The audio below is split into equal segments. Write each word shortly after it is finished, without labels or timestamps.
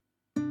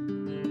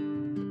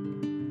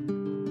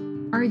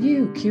Are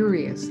you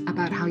curious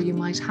about how you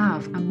might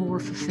have a more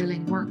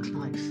fulfilling work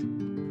life?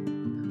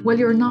 Well,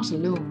 you're not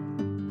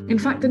alone. In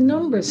fact, the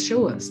numbers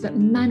show us that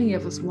many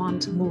of us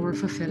want more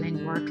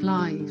fulfilling work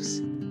lives.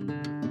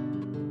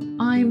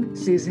 I'm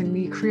Susan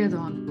Ní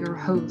Chríodáin, your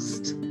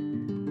host,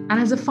 and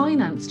as a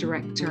finance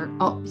director,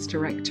 ops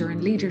director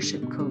and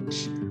leadership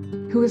coach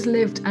who has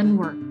lived and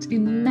worked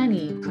in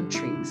many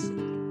countries,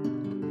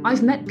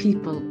 I've met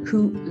people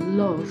who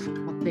love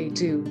what they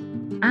do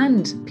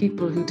and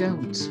people who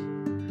don't.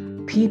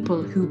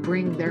 People who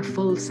bring their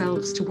full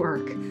selves to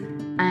work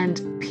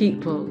and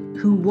people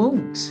who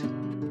won't.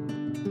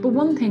 But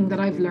one thing that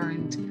I've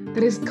learned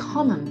that is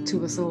common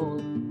to us all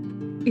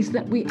is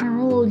that we are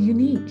all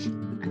unique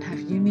and have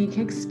unique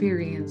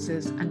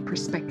experiences and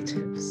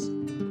perspectives.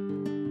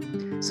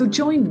 So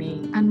join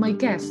me and my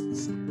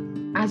guests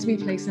as we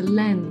place a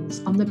lens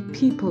on the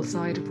people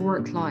side of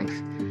work life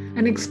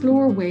and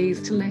explore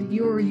ways to let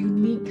your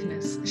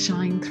uniqueness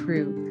shine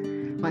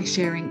through by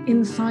sharing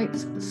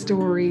insights,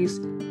 stories,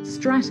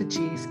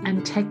 strategies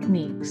and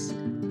techniques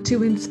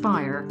to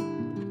inspire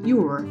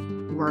your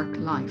work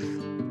life.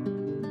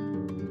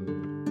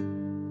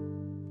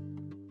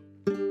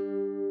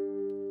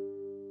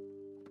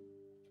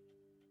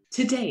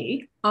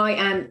 Today, I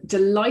am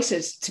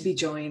delighted to be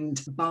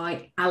joined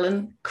by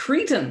Alan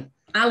Creedon.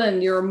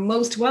 Alan, you're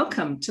most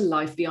welcome to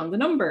Life Beyond the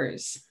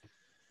Numbers.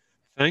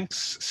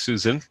 Thanks,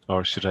 Susan,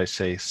 or should I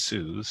say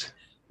Suze?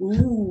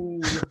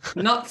 Ooh,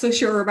 not so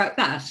sure about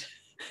that.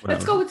 Well,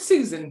 let's go with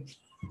Susan.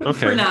 Okay.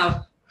 For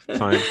now.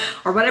 Fine.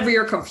 Or whatever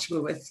you're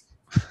comfortable with.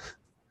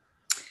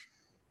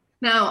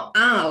 Now,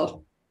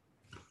 Al,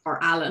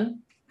 or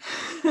Alan.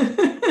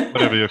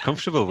 Whatever you're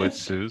comfortable with,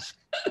 Suze.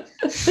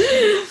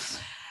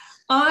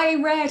 I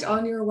read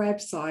on your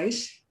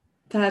website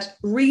that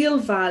real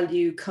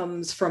value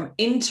comes from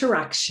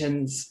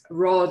interactions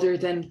rather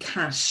than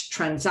cash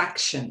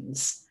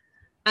transactions.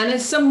 And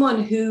as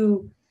someone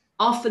who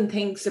often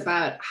thinks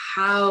about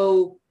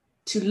how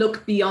to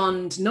look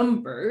beyond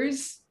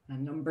numbers,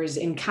 and numbers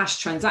in cash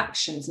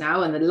transactions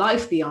now, and the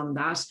life beyond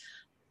that,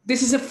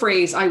 this is a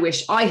phrase I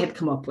wish I had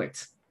come up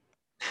with.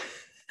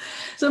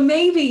 So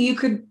maybe you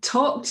could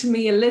talk to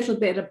me a little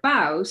bit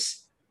about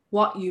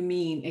what you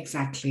mean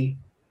exactly.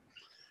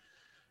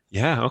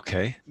 Yeah,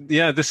 okay.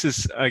 Yeah, this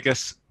is, I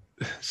guess,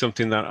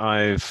 something that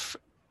I've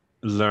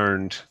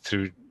learned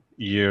through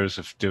years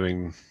of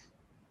doing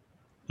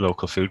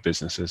local food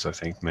businesses, I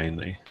think,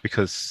 mainly.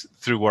 Because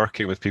through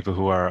working with people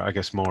who are, I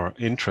guess, more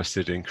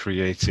interested in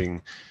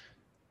creating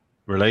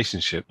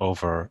relationship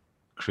over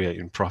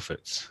creating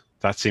profits.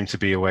 That seemed to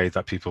be a way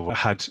that people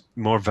had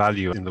more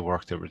value in the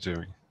work they were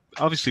doing.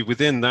 Obviously,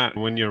 within that,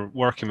 when you're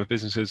working with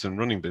businesses and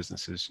running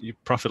businesses, your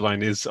profit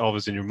line is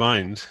always in your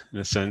mind, in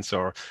a sense,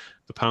 or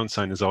the pound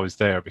sign is always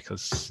there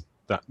because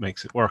that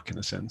makes it work, in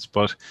a sense.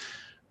 But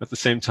at the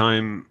same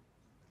time,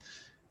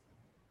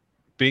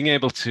 being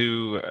able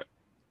to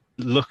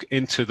look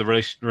into the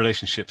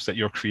relationships that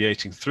you're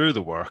creating through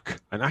the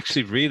work and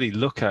actually really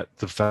look at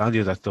the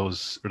value that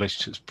those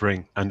relationships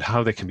bring and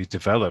how they can be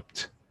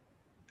developed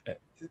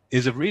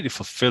is a really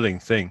fulfilling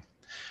thing.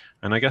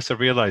 And I guess I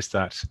realized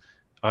that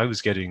I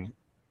was getting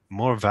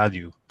more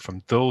value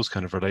from those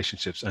kind of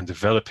relationships and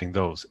developing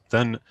those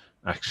than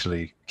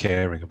actually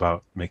caring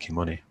about making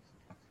money.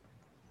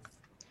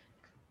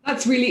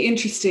 That's really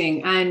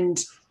interesting. And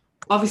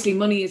obviously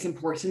money is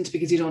important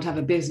because you don't have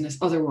a business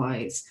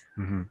otherwise.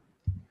 Mm-hmm.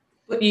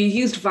 But you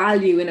used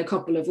value in a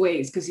couple of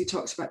ways because you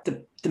talked about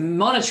the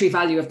monetary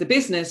value of the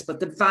business, but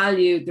the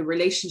value the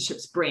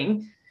relationships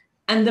bring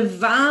and the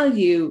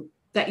value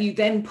that you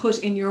then put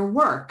in your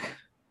work,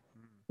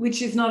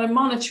 which is not a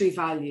monetary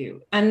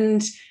value.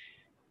 And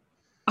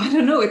I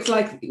don't know, it's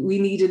like we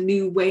need a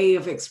new way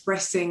of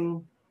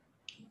expressing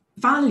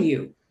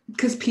value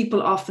because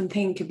people often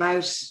think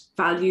about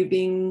value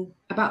being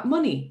about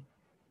money.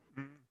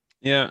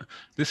 Yeah,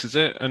 this is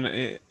it. And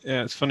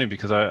it's funny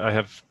because I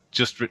have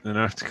just written an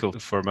article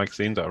for a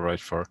magazine that I write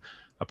for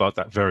about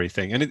that very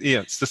thing. And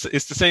it's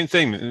the same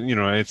thing, you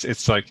know,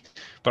 it's like,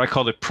 but I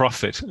call it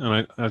profit.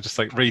 And I just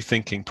like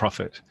rethinking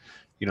profit.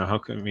 You know, how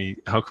can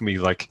we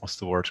like, what's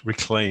the word?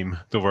 Reclaim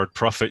the word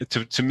profit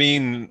to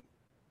mean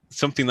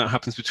something that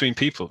happens between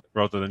people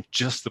rather than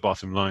just the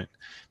bottom line.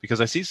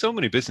 Because I see so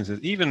many businesses,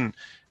 even,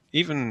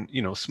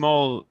 you know,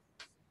 small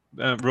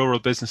rural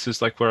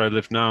businesses like where I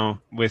live now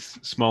with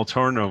small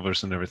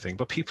turnovers and everything,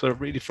 but people are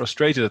really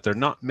frustrated that they're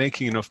not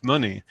making enough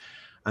money.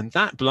 And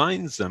that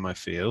blinds them, I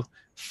feel,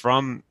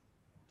 from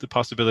the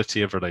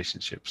possibility of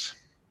relationships.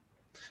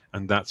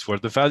 And that's where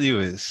the value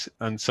is.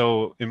 And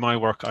so in my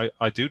work,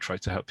 I do try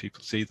to help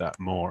people see that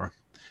more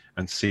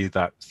and see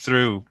that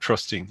through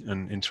trusting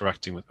and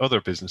interacting with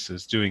other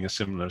businesses doing a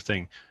similar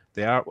thing,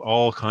 they are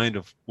all kind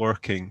of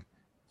working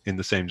in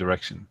the same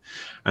direction.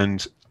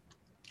 And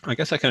I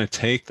guess I kind of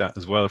take that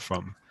as well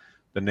from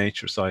the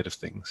nature side of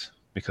things,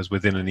 because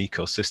within an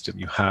ecosystem,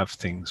 you have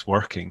things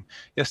working.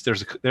 Yes, there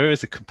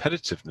is a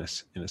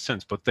competitiveness in a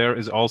sense, but there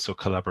is also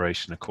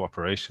collaboration and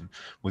cooperation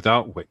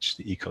without which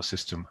the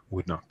ecosystem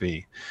would not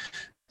be.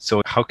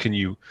 So how can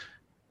you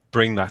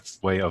bring that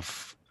way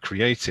of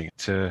creating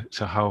to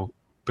how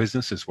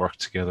businesses work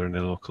together in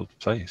a local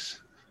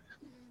place.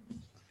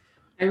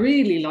 I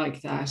really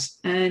like that.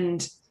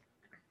 And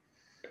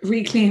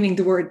reclaiming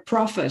the word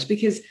profit,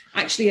 because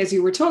actually, as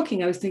you were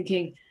talking, I was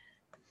thinking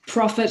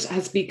profit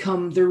has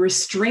become the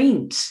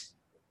restraint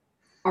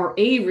or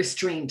a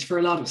restraint for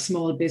a lot of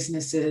small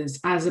businesses,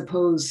 as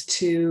opposed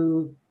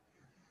to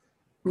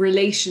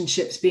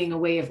relationships being a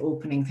way of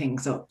opening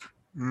things up.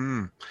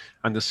 And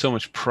there's so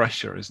much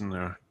pressure, isn't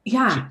there?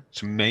 Yeah.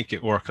 To make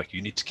it work. Like,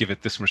 you need to give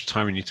it this much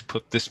time, you need to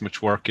put this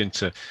much work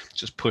into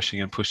just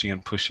pushing and pushing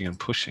and pushing and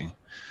pushing.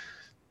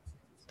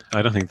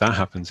 I don't think that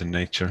happens in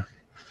nature.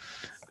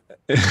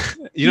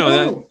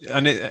 No.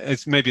 And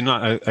it's maybe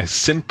not a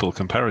simple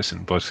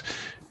comparison, but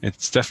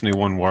it's definitely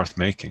one worth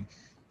making.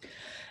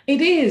 It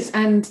is.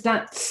 And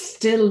that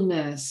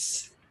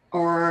stillness,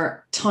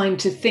 or time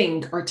to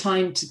think, or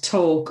time to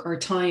talk, or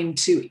time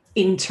to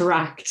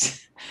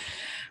interact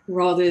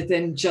rather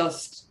than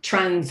just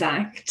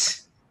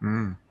transact,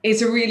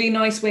 is a really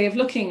nice way of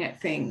looking at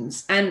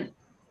things. And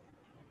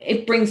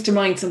it brings to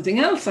mind something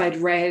else I'd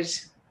read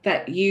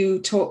that you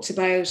talked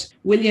about,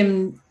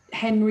 William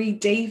Henry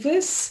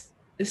Davis,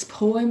 this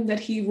poem that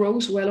he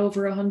wrote well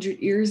over 100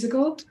 years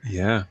ago.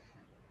 Yeah.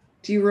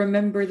 Do you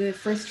remember the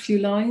first few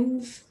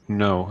lines?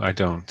 No, I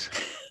don't.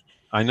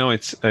 I know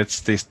it's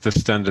the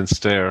stand and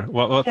stare.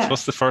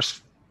 What's the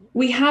first?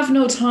 We have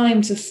no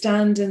time to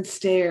stand and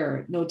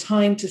stare, no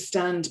time to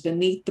stand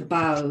beneath the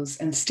boughs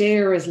and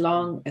stare as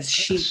long as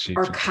sheep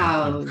or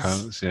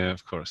cows. Yeah,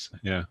 of course.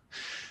 Yeah.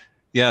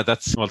 Yeah,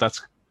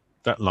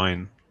 that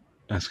line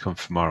has come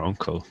from our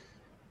Uncle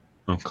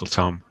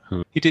Tom,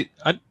 who he did.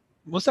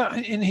 Was that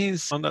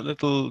on that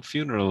little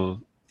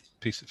funeral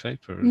piece of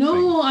paper?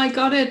 No, I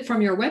got it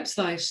from your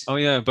website. Oh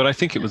yeah, but I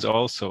think it was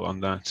also on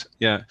that.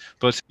 Yeah,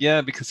 but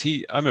yeah, because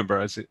I remember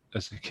as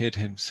a kid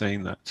him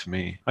saying that to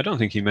me. I don't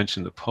think he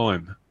mentioned the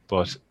poem,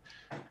 but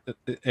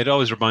it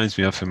always reminds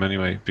me of him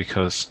anyway,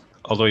 because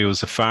although he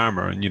was a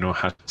farmer and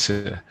had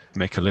to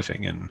make a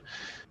living, and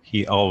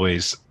he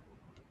always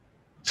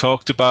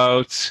talked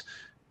about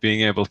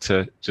being able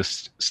to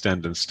just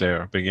stand and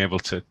stare, being able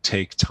to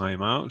take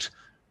time out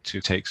to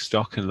take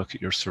stock and look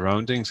at your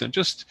surroundings and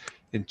just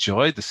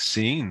enjoy the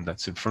scene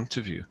that's in front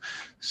of you.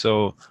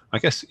 So I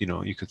guess,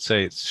 you could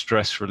say it's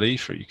stress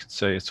relief, or you could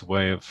say it's a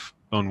way of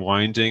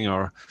unwinding,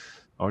 or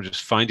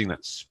just finding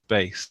that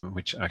space,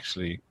 which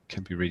actually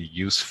can be really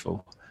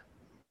useful,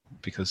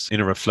 because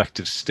in a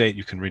reflective state,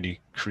 you can really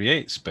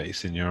create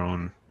space in your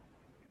own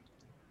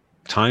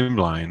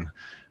timeline,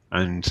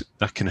 and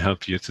that can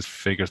help you to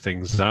figure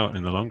things out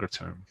in the longer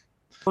term.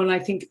 When I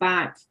think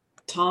back,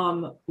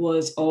 Tom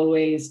was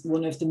always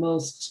one of the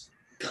most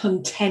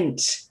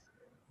content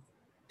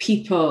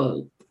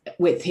people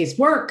with his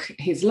work,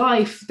 his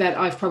life, that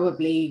I've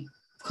probably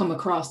come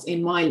across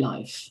in my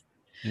life.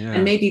 Yeah.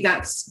 And maybe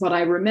that's what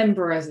I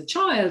remember as a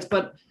child,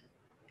 but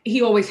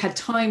he always had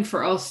time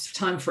for us,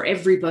 time for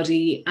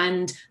everybody,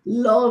 and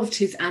loved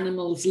his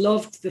animals,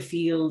 loved the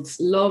fields,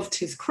 loved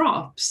his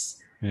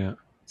crops. Yeah.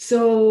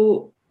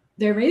 So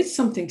there is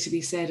something to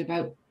be said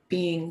about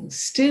being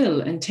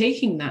still and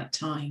taking that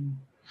time.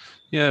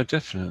 Yeah,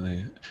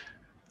 definitely.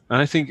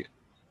 And I think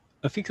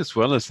as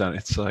well as that,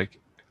 it's like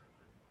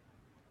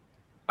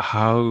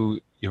how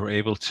you're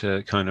able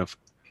to kind of,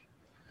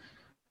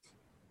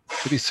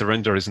 maybe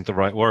surrender isn't the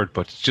right word,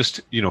 but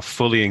just,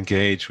 fully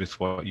engage with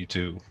what you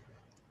do.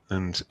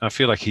 And I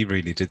feel like he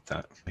really did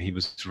that. He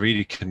was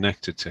really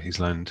connected to his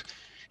land.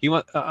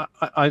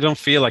 I don't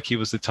feel like he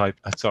was the type,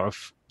 sort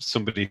of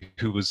somebody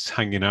who was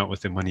hanging out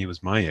with him when he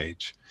was my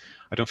age.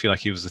 I don't feel like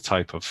he was the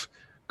type of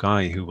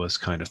guy who was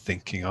kind of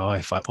thinking, oh,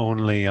 if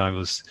only I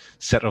was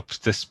set up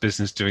this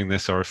business doing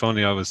this, or if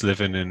only I was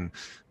living in,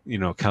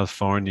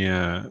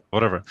 California,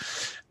 whatever.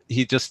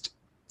 He just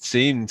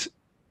seemed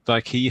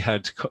like he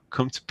had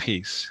come to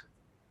peace,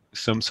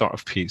 some sort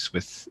of peace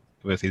with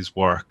his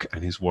work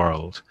and his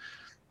world.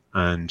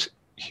 And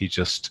he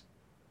just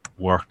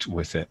worked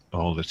with it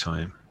all the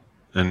time,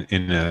 and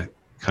in a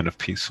kind of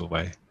peaceful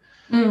way.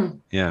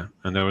 Yeah.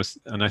 And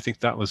I think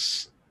that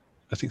was,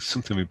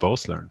 something we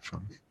both learned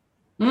from.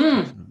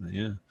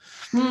 Yeah.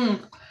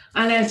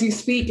 And as you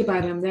speak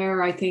about him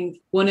there, I think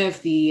one of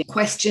the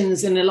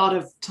questions, and a lot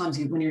of times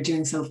when you're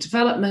doing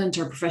self-development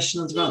or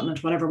professional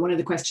development, whatever, one of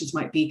the questions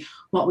might be,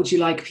 what would you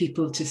like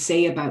people to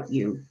say about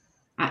you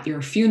at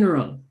your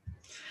funeral?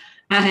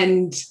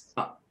 And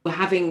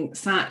having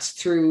sat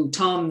through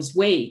Tom's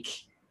wake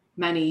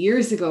many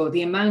years ago,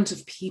 the amount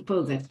of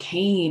people that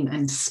came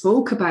and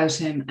spoke about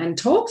him and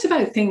talked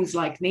about things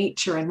like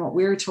nature and what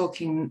we're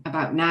talking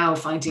about now,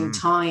 finding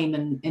time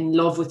and in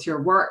love with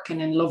your work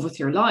and in love with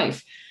your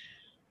life,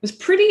 was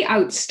pretty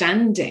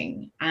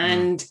outstanding.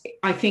 And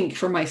I think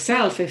for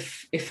myself,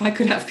 if I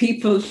could have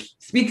people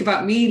speak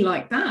about me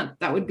like that,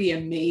 that would be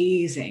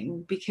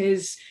amazing,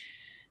 because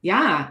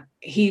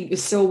he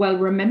was so well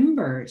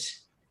remembered.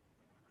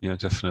 Yeah,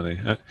 definitely.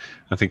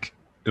 I think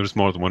there was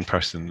more than one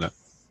person that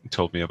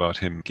told me about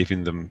him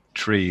giving them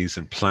trees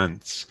and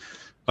plants.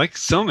 like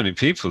so many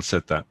people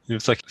said that. He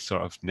was like a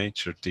sort of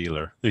nature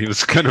dealer. He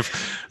was kind of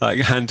like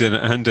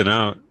handing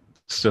out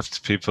stuff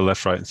to people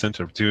left, right, and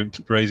center,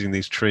 raising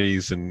these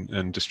trees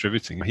and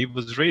distributing. He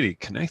was really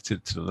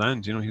connected to the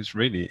land. He was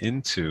really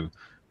into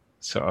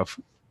sort of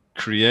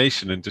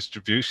creation and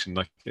distribution.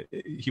 Like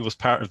he was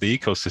part of the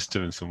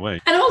ecosystem in some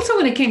way. And also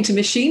when it came to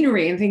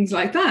machinery and things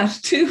like that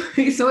too.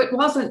 So it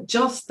wasn't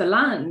just the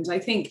land. I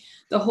think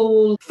the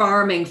whole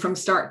farming from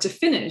start to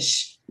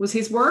finish was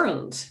his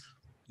world.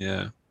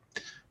 Yeah,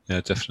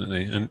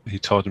 definitely. And he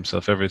taught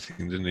himself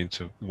everything, didn't he?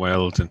 To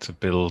weld and to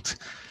build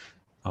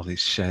all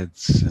these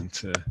sheds and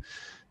to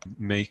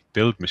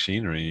build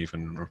machinery,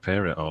 even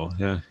repair it all.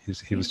 Yeah, he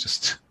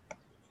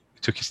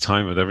took his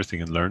time with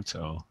everything and learned it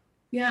all.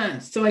 Yeah,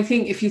 so I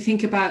think if you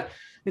think about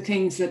the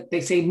things that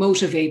they say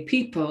motivate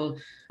people,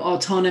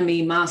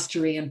 autonomy,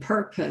 mastery, and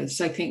purpose,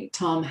 I think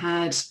Tom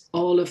had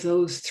all of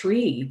those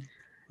three.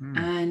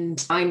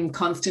 And I'm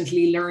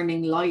constantly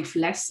learning life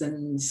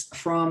lessons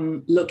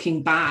from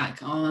looking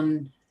back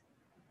on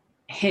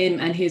him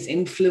and his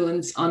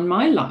influence on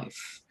my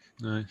life.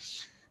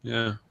 Nice.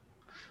 Yeah,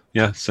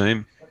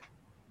 same.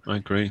 I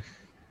agree.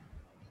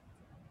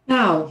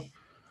 Now,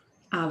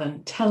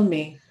 Alan, tell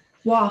me,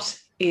 what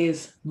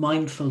is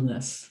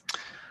mindfulness?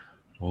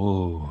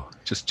 Oh,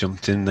 just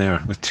jumped in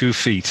there with 2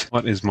 feet.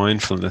 What is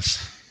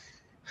mindfulness?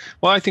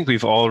 Well, I think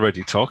we've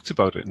already talked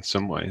about it in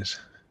some ways.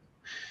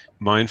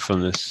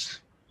 Mindfulness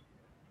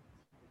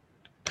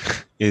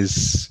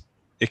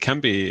it can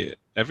be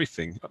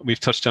everything. We've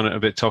touched on it a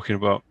bit talking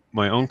about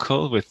my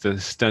uncle with the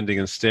standing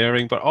and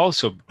staring, but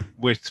also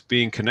with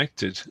being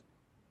connected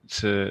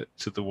to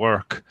the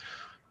work.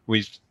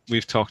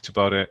 We've talked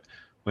about it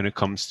when it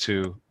comes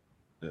to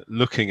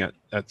looking at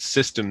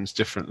systems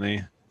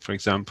differently. For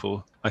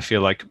example, I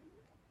feel like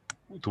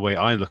the way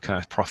I look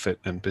at profit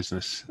and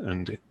business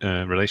and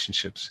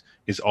relationships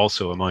is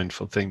also a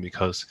mindful thing,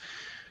 because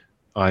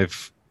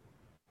I've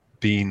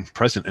been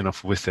present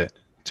enough with it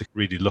to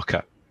really look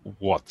at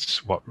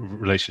what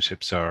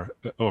relationships are,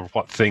 or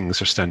what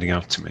things are standing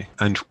out to me.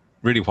 And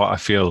really what I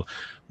feel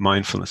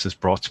mindfulness has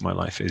brought to my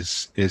life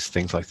is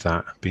things like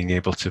that, being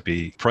able to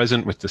be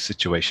present with the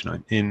situation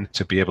I'm in,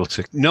 to be able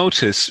to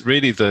notice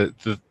really the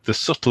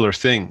subtler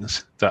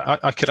things that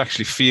I could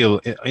actually feel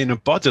in a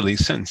bodily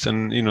sense.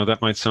 And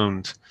that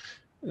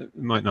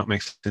might not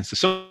make sense to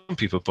some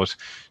people, but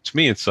to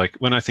me it's like,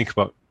 when I think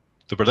about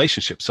the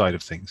relationship side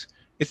of things,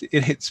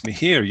 it hits me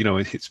here,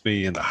 it hits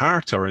me in the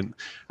heart,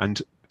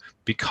 and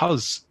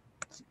because,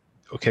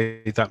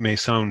 okay, that may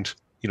sound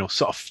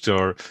soft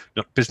or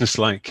not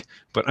businesslike,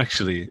 but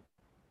actually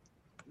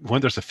when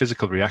there's a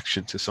physical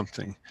reaction to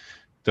something,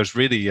 there's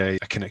really a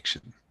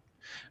connection,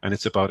 and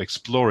it's about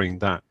exploring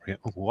that.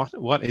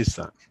 What is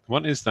that?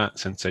 What is that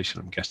sensation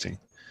I'm getting?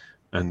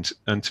 And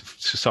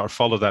to sort of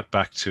follow that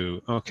back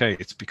to, okay,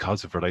 it's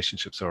because of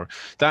relationships, or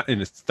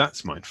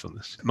that's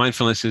mindfulness.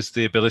 Mindfulness is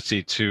the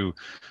ability to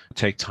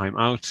take time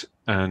out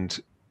and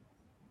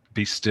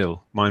be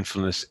still.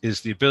 Mindfulness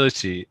is the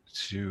ability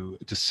to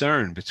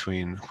discern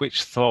between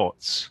which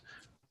thoughts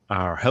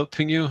are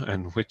helping you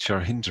and which are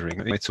hindering.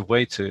 It's a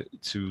way to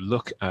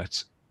look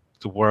at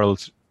the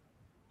world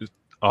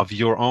of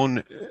your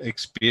own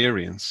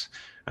experience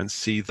and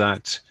see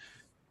that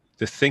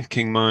the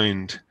thinking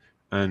mind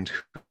and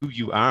who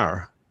you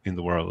are in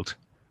the world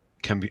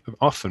can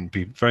often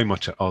be very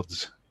much at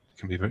odds. It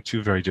can be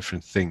two very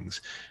different things.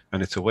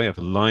 And it's a way of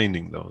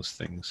aligning those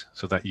things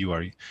so that you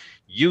are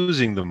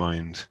using the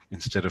mind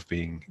instead of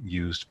being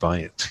used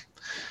by it.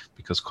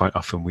 Because quite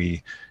often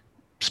we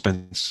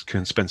can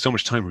spend so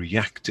much time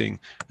reacting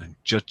and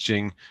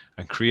judging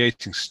and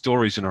creating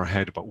stories in our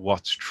head about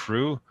what's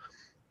true,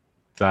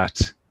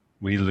 that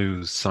we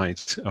lose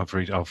sight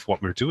of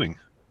what we're doing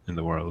in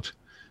the world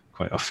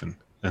quite often.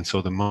 And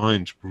so the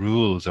mind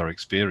rules our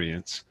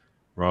experience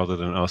rather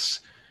than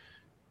us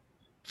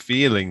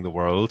feeling the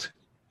world,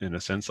 in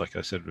a sense, like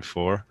I said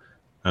before,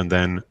 and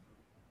then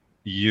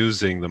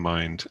using the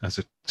mind as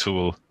a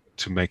tool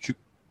to make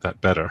that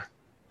better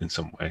in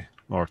some way,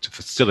 or to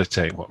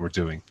facilitate what we're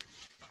doing.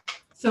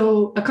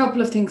 So a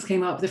couple of things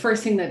came up. The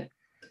first thing that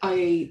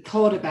I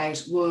thought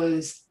about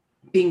was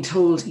being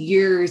told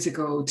years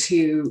ago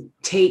to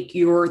take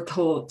your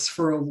thoughts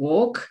for a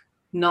walk,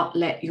 not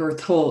let your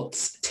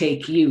thoughts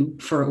take you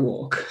for a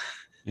walk.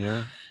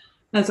 Yeah.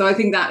 And so I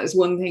think that is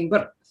one thing,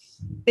 but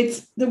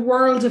it's the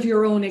world of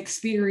your own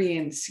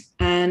experience,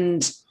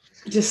 and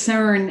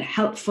discern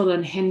helpful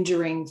and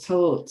hindering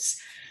thoughts.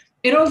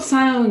 It all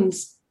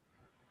sounds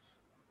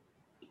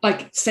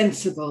like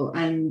sensible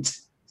and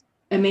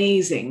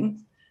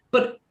amazing,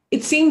 but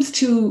it seems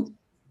to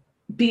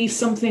be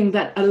something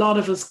that a lot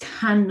of us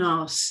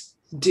cannot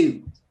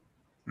do.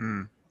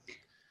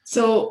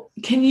 So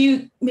can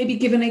you maybe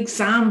give an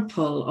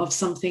example of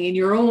something in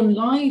your own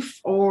life,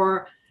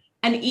 or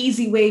an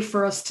easy way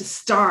for us to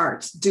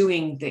start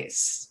doing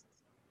this?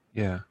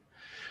 Yeah.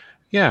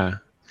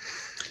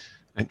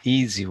 An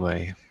easy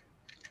way.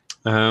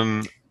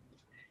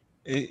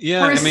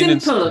 Yeah, Or I mean,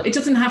 simple. It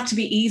doesn't have to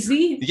be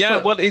easy. yeah,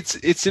 But well,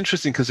 it's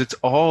interesting because it's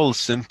all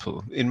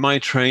simple. In my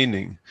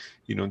training,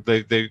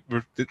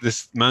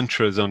 this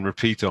mantra is on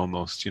repeat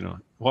almost.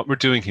 What we're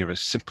doing here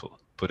is simple,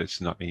 but it's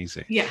not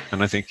easy. yeah.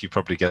 And I think you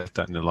probably get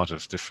that in a lot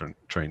of different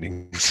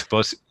trainings.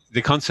 But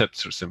the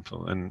concepts are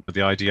simple, and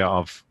the idea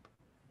of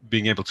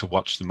being able to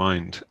watch the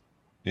mind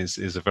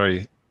is a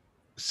very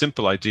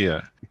simple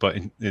idea. But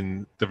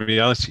in the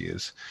reality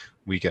is,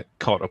 we get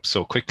caught up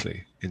so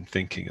quickly in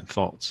thinking and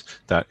thoughts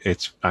that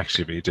it's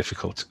actually really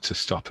difficult to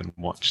stop and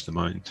watch the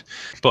mind.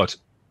 But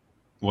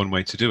one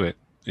way to do it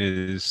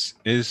is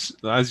as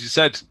you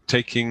said,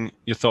 taking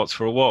your thoughts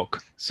for a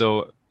walk.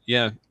 So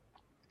yeah,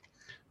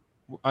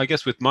 I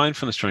guess with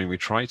mindfulness training, we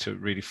try to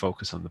really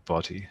focus on the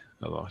body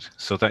a lot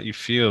so that you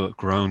feel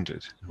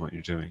grounded in what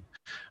you're doing.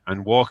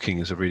 And walking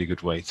is a really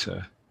good way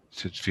to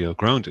feel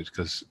grounded,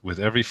 because with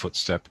every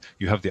footstep,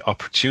 you have the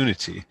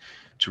opportunity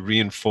to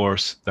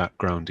reinforce that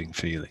grounding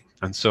feeling.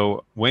 And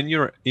so when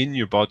you're in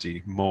your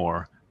body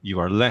more, you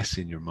are less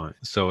in your mind.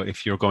 So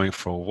if you're going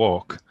for a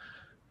walk,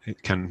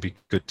 it can be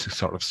good to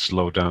sort of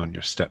slow down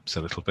your steps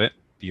a little bit,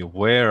 be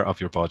aware of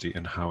your body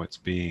and how it's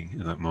being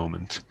in that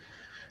moment.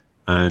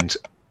 And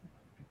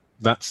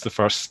that's the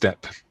first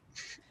step,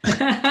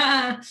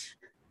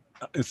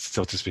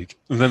 so to speak.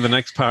 And then the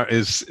next part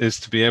is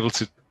to be able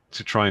to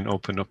try and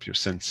open up your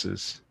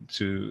senses,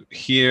 to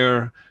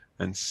hear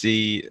and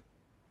see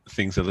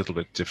things a little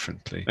bit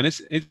differently. And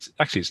it's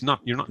actually, it's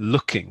not, you're not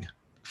looking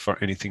for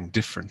anything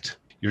different.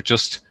 You're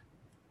just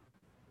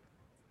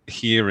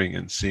hearing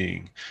and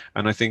seeing.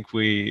 And I think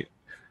we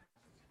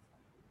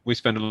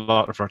spend a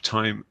lot of our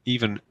time,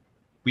 even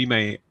you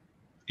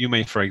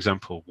may, for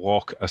example,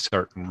 walk a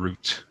certain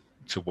route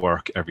to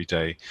work every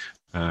day,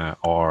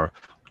 or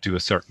do a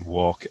certain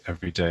walk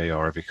every day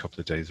or every couple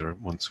of days or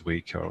once a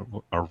week, or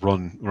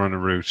run a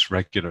route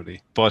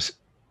regularly. But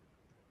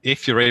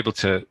if you're able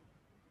to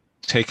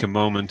take a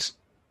moment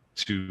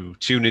to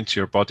tune into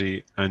your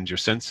body and your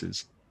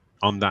senses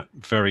on that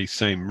very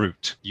same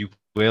route, you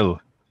will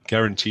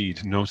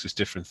guaranteed notice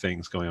different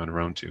things going on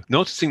around you.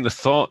 Noticing the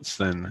thoughts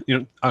then,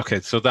 okay,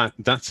 so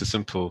that's a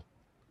simple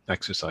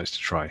exercise to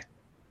try.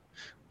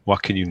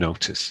 What can you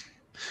notice?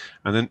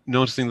 And then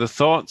noticing the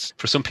thoughts.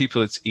 For some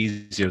people, it's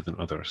easier than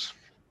others.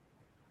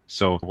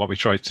 So what we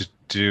try to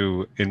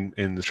do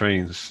in the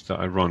trainings that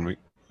I run,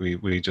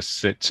 we just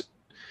sit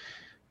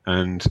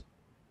and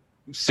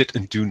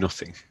do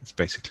nothing. It's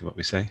basically what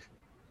we say.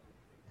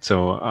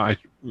 So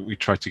we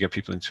try to get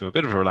people into a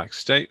bit of a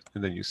relaxed state,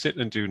 and then you sit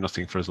and do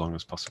nothing for as long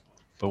as possible.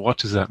 But what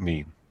does that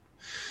mean?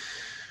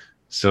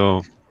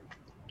 So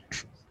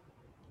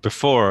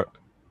before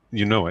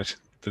you know it,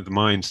 the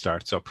mind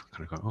starts up,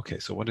 kind of going, okay,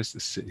 so what is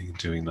this sitting and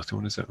doing nothing?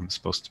 What is it I'm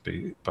supposed to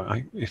be?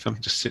 But if I'm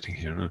just sitting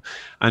here,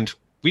 and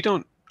we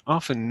don't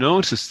often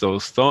notice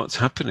those thoughts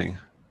happening.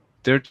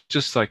 They're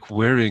just like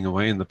whirring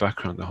away in the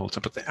background the whole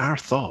time, but they are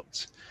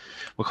thoughts.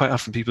 Well, quite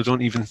often people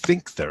don't even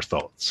think they're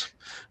thoughts,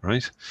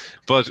 right?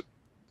 But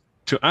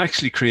to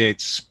actually create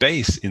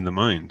space in the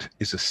mind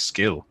is a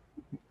skill,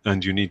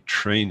 and you need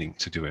training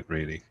to do it,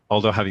 really.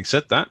 Although having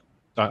said that,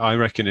 I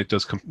reckon it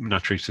does come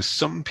naturally to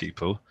some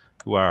people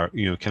who are,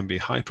 can be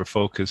hyper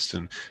focused,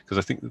 and because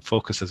I think the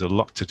focus has a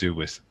lot to do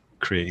with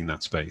creating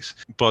that space.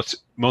 But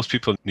most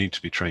people need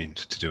to be trained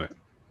to do it,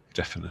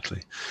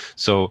 definitely.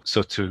 So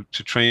to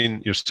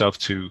train yourself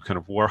to kind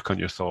of work on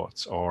your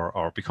thoughts,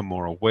 or become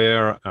more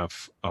aware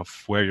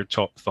of where your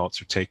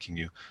thoughts are taking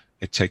you,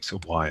 it takes a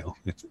while.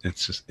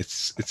 It's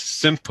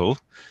simple,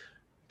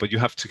 but you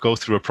have to go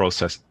through a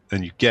process,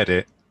 and you get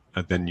it,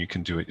 and then you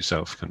can do it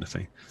yourself, kind of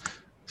thing.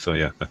 So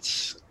yeah,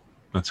 that's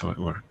how it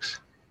works.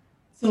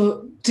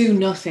 So do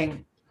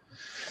nothing.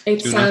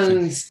 It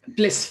sounds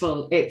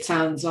blissful. It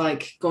sounds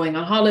like going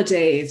on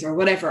holidays or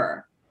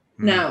whatever.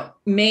 Now,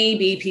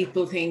 maybe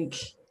people think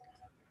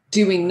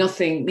doing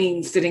nothing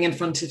means sitting in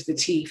front of the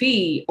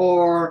TV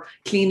or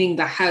cleaning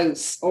the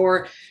house,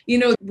 or,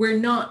 we're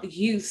not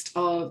used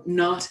of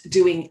not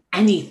doing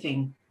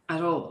anything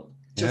at all,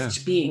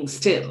 just being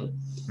still.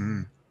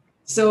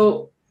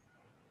 So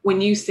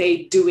when you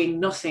say doing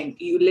nothing,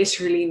 you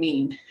literally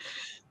mean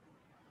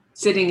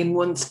sitting in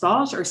one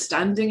spot or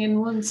standing in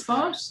one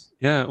spot?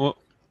 Yeah,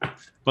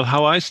 well,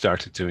 how I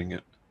started doing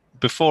it,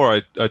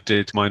 before I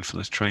did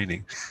mindfulness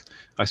training,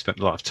 I spent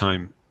a lot of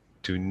time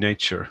doing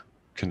nature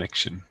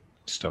connection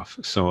stuff.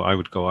 So I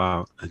would go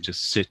out and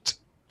just sit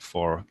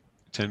for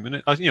 10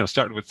 minutes. I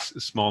started with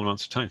small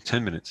amounts of time,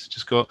 10 minutes.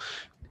 Just go.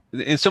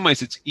 In some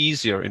ways, it's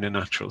easier in a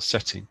natural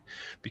setting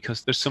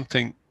because there's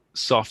something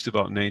soft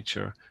about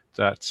nature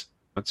that's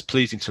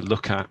pleasing to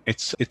look at.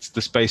 It's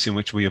the space in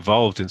which we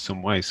evolved in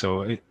some way.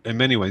 So in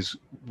many ways,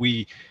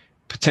 we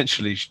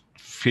potentially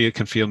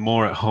can feel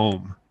more at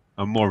home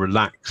and more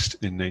relaxed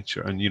in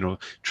nature. And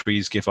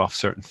trees give off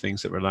certain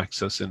things that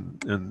relax us,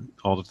 and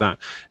all of that.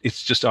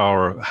 It's just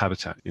our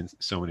habitat in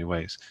so many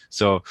ways.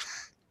 So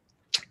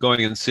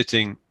going and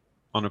sitting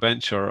on a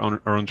bench or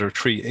under a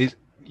tree,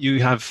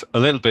 you have a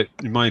little bit,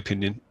 in my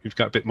opinion, you've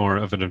got a bit more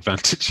of an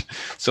advantage.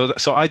 So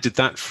I did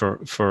that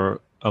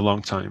for a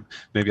long time.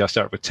 Maybe I'll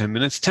start with 10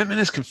 minutes. 10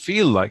 minutes can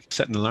feel like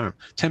set an alarm.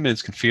 10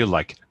 minutes can feel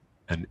like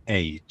an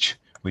age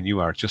when you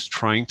are just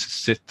trying to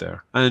sit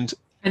there and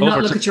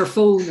not look at your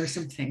phone or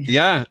something.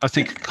 Yeah, I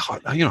think,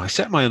 God, I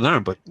set my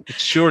alarm, but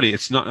surely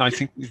it's not. I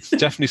think it's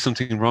definitely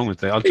something wrong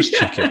with it. I'll just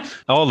check it.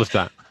 All of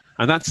that.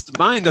 And that's the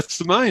mind. That's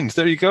the mind.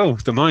 There you go.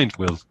 The mind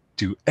will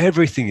do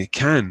everything it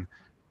can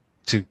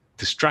to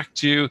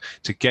distract you,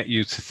 to get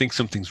you to think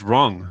something's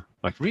wrong.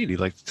 Like really,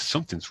 like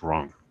something's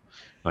wrong.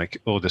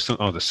 Like, there's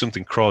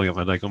something crawling up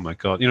my leg. Oh my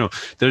God.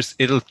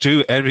 It'll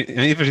do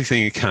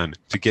everything it can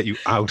to get you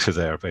out of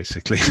there,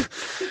 basically.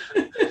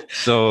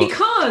 So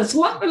because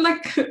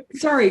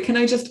sorry, can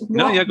I just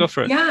go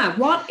for it. Yeah,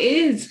 what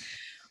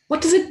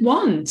does it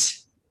want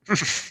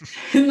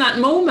in that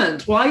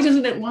moment? Why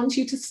doesn't it want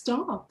you to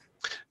stop?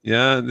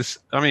 Yeah,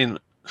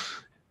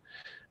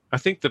 I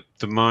think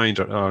the mind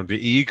or the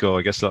ego,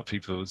 I guess a lot of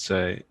people would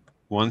say,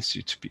 wants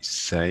you to be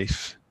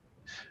safe.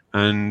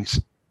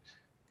 And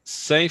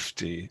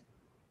safety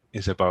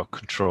is about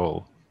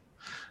control,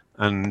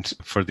 and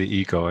for the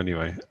ego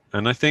anyway.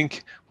 And I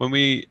think when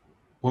we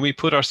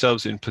put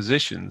ourselves in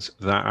positions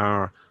that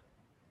are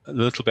a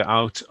little bit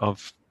out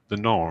of the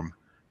norm,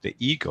 the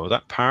ego,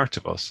 that part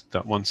of us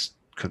that wants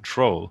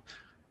control,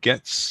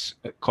 gets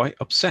quite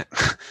upset,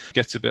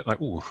 gets a bit like,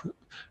 oh,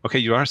 okay,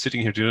 you are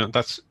sitting here doing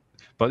that,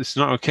 but it's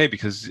not okay,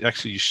 because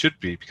actually you should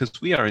be, because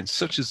we are in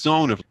such a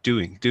zone of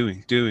doing,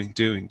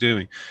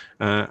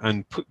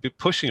 and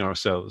pushing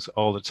ourselves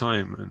all the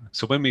time. And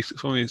so when we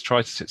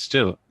try to sit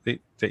still, the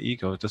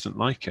ego doesn't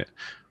like it.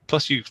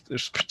 Plus,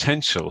 there's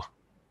potential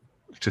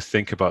to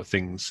think about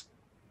things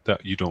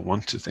that you don't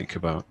want to think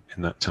about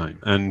in that time,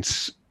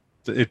 and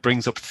it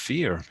brings up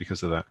fear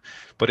because of that.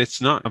 But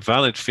it's not a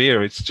valid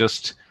fear. It's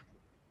just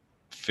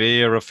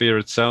fear of fear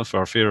itself,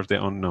 or fear of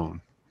the unknown.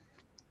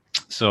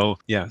 So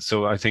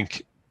I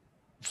think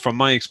from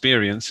my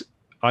experience,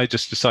 I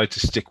just decided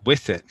to stick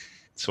with it.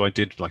 So I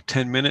did like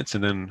 10 minutes,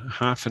 and then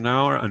half an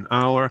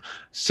hour,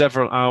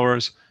 several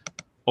hours,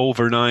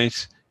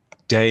 overnight,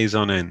 days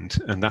on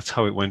end. And that's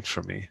how it went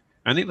for me.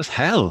 And it was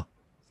hell,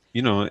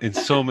 in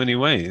so many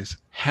ways,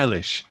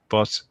 hellish.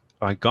 But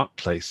I got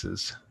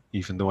places,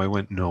 even though I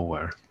went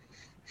nowhere.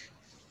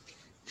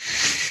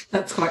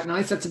 That's quite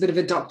nice. That's a bit of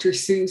a Dr.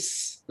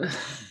 Seuss.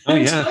 Oh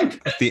yeah,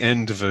 at the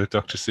end of a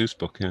Dr. Seuss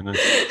book. Yeah. Nice.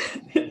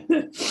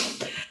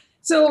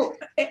 So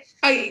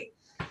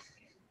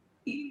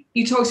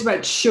you talked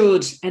about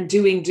should and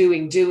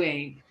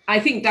doing. I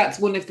think that's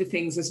one of the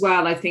things as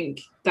well. I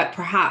think that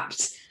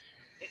perhaps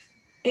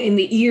in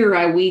the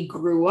era we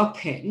grew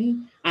up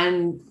in,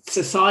 and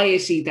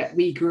society that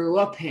we grew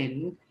up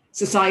in,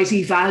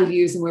 society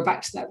values, and we're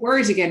back to that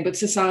word again, but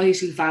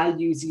society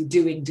values you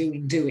doing.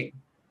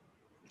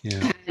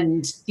 Yeah.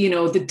 And,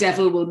 the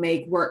devil will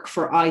make work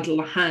for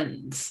idle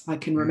hands. I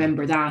can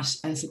remember that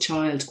as a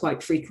child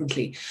quite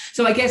frequently.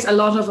 So I guess a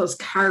lot of us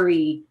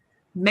carry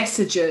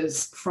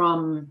messages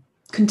from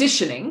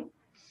conditioning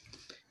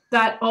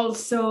that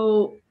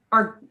also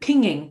are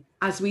pinging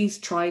as we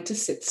try to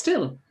sit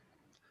still.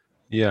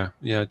 Yeah,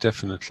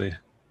 definitely.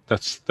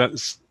 That's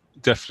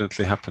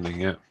definitely happening,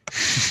 yeah.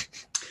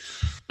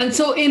 And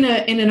so in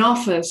an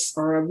office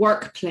or a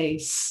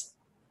workplace,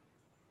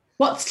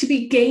 what's to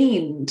be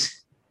gained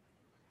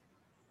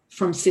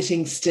from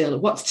sitting still?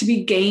 What's to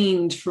be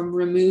gained from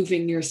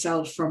removing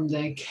yourself from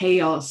the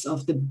chaos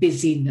of the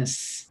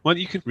busyness? Well,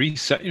 you can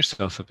reset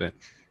yourself a bit.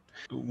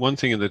 One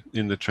thing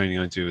in the training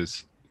I do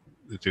is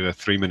do a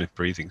 3-minute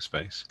breathing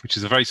space, which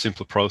is a very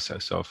simple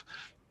process of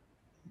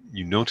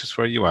you notice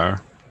where you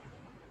are,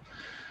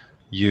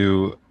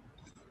 you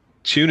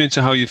tune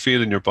into how you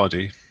feel in your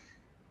body.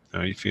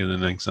 Are you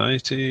feeling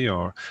anxiety?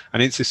 And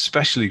it's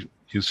especially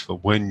useful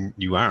when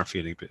you are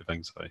feeling a bit of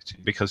anxiety,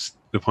 because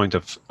the point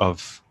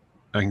of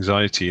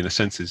anxiety in a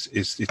sense is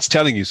it's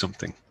telling you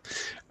something,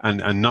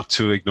 and not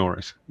to ignore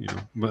it,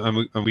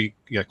 and we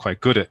get quite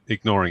good at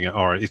ignoring it,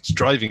 or it's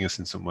driving us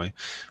in some way,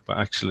 but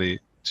actually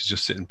to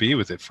just sit and be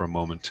with it for a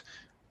moment.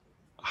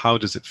 How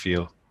does it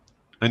feel?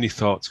 Any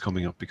thoughts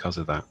coming up because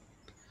of that?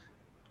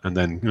 And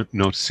then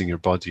noticing your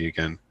body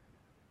again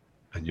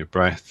and your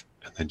breath,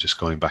 and then just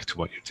going back to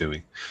what you're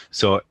doing.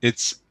 So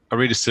it's a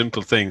really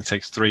simple thing. It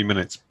takes 3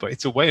 minutes, but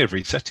it's a way of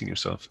resetting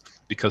yourself,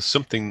 because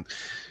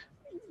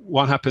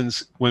what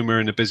happens when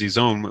we're in a busy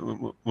zone,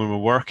 when we're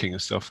working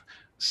and stuff,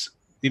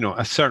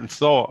 a certain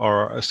thought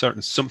or a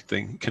certain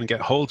something can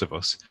get hold of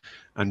us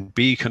and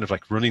be kind of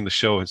like running the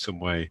show in some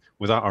way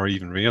without our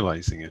even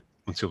realizing it,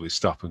 until we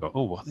stop and go,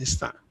 oh, what is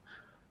that?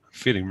 I'm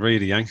feeling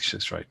really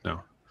anxious right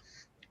now.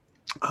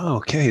 Oh,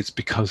 okay, it's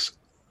because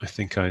I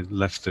think I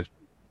left the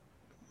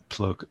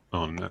plug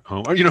on at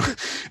home. Or,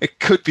 it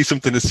could be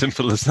something as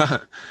simple as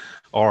that,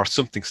 or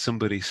something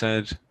somebody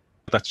said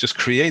that just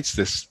creates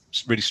this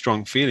really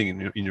strong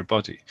feeling in your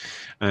body.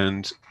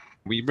 And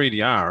we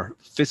really are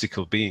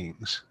physical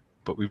beings,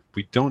 but we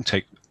don't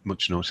take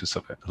much notice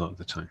of it a lot of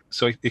the time.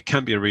 So it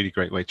can be a really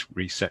great way to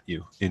reset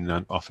you in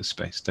an office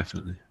space,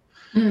 definitely.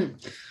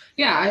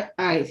 Yeah,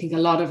 I think a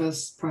lot of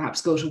us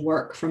perhaps go to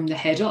work from the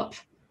head up.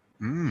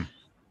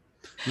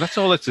 That's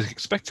all that's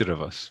expected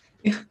of us.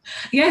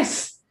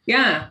 Yes,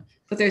 yeah.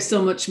 But there's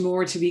so much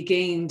more to be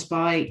gained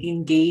by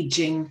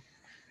engaging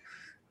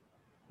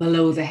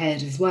below the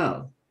head as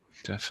well.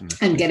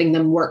 Definitely. And getting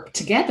them work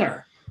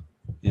together.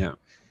 Yeah.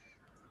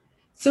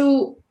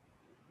 So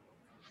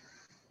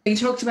you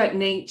talked about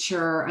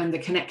nature and the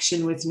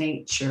connection with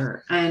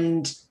nature.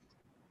 And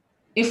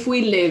if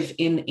we live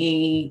in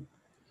a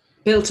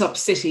built up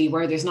city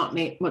where there's not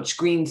much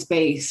green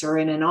space, or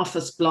in an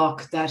office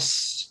block that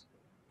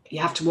you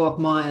have to walk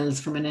miles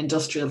from an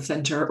industrial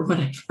center or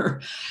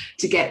whatever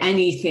to get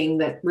anything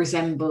that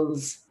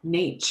resembles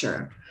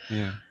nature.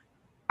 Yeah.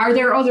 Are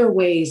there other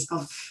ways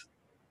of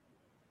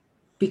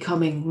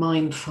becoming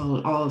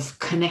mindful, of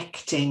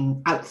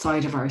connecting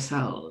outside of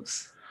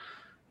ourselves?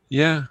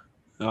 Yeah.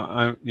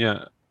 I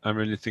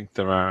really think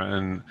there are.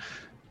 And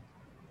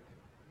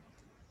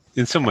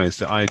in some ways,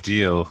 the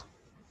ideal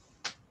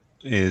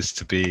is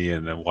to be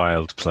in a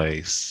wild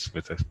place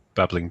with a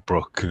babbling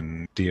brook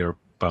and deer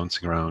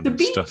bouncing around The and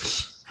beach.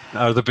 stuff.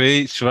 Or the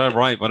beach, well,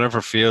 right,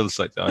 whatever feels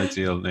like the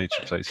ideal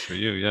nature place for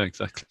you. Yeah,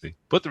 exactly.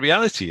 But the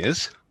reality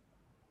is,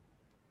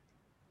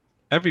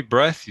 every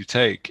breath you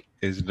take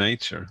is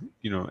nature.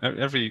 You know,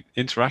 every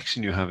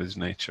interaction you have is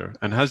nature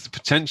and has the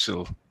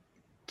potential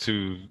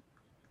to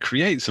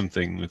create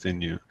something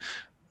within you.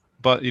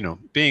 But, you know,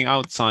 being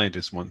outside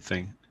is one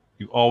thing.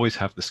 You always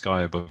have the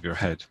sky above your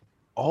head.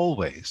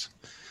 Always.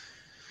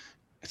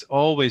 It's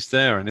always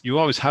there. And you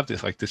always have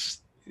this, like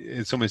this,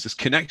 in some ways, this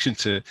connection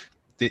to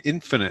the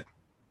infinite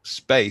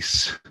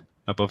space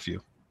above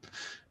you.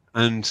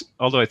 And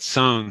although it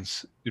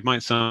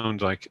might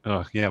sound like,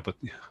 oh, yeah, but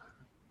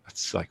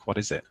that's like, what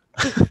is it?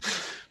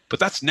 But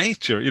that's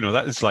nature. You know,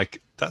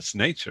 that's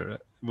nature.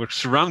 We're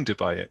surrounded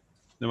by it,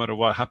 no matter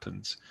what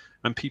happens.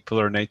 And people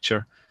are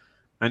nature.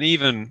 And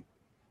even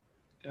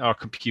our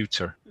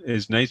computer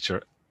is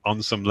nature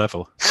on some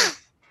level.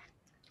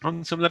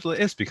 On some level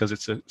it is, because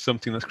it's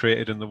something that's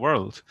created in the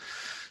world.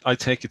 I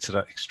take it to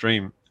that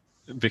extreme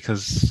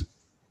because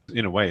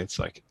in a way it's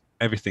like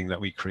everything that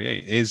we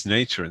create is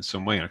nature in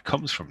some way, and it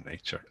comes from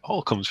nature. It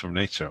all comes from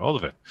nature, all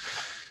of it.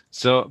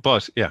 So,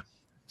 but yeah,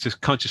 to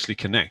consciously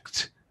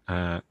connect,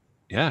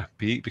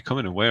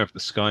 becoming aware of the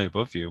sky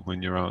above you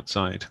when you're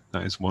outside.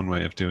 That is one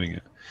way of doing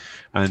it.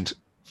 And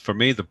for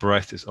me, the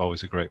breath is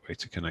always a great way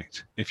to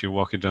connect. If you're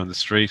walking down the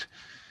street,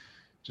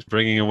 just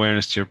bringing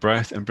awareness to your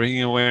breath and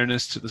bringing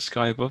awareness to the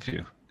sky above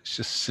you. It's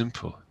just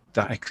simple.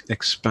 That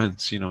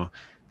expanse, you know,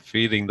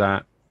 feeling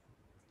that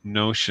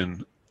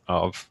notion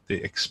of the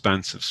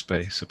expanse of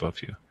space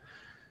above you.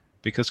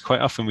 Because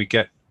quite often we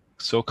get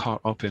so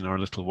caught up in our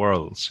little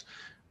worlds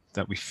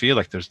that we feel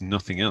like there's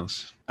nothing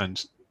else.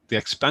 And the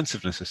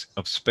expansiveness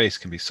of space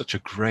can be such a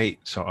great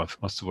sort of,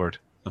 what's the word?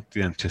 Not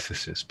the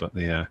antithesis, but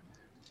the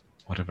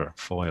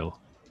foil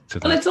to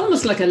that. Well, it's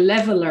almost like a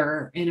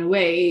leveler in a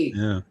way.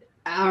 Yeah.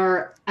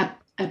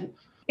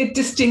 It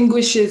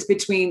distinguishes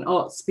between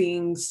us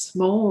being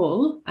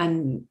small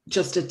and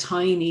just a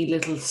tiny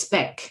little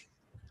speck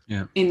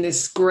in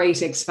this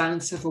great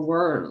expanse of a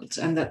world,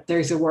 and that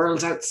there's a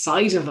world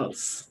outside of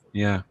us.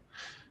 Yeah.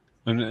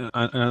 And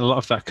a lot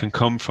of that can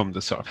come from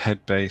the sort of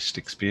head-based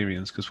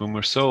experience, because when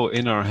we're so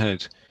in our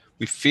head,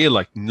 we feel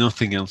like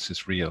nothing else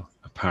is real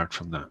apart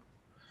from that.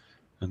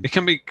 And it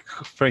can be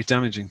a very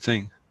damaging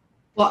thing.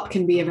 What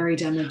can be a very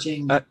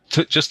damaging?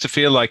 Just to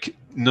feel like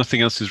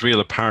nothing else is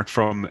real apart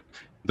from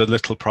the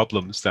little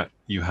problems that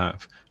you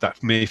have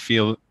that may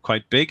feel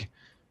quite big,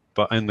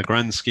 but in the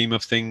grand scheme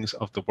of things,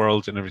 of the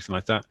world and everything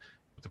like that,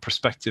 the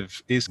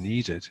perspective is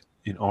needed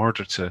in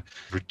order to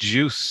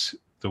reduce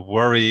the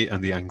worry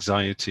and the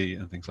anxiety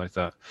and things like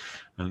that.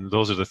 And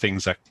those are the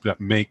things that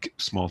make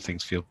small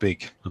things feel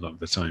big a lot of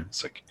the time.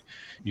 It's like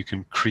you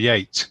can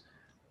create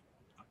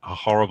a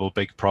horrible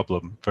big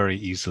problem very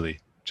easily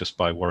just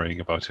by worrying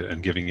about it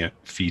and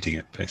feeding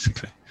it,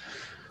 basically.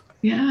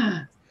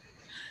 Yeah.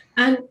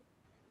 And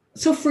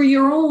so for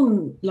your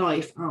own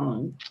life,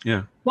 Alan,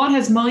 what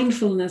has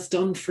mindfulness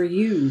done for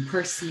you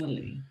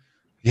personally?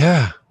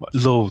 Yeah,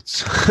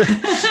 loads.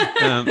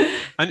 And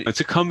it's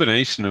a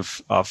combination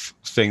of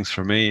things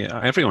for me.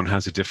 Everyone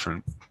has a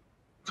different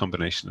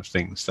combination of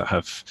things that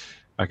have,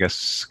 I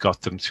guess,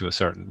 got them to a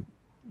certain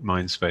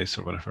mind space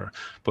or whatever.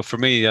 But for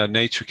me,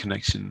 nature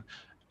connection,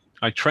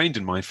 I trained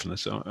in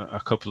mindfulness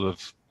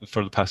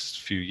for the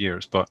past few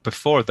years. But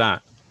before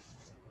that,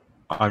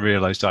 I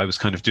realized I was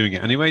kind of doing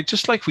it anyway,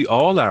 just like we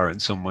all are in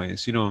some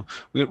ways. You know,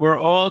 we're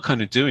all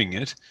kind of doing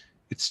it.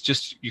 It's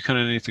just you kind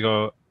of need to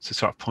go to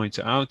sort of point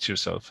it out to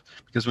yourself,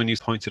 because when you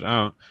point it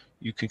out,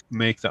 you can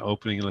make that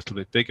opening a little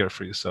bit bigger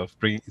for yourself.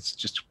 It's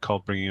just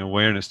called bringing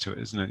awareness to it,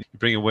 isn't it? You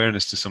bring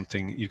awareness to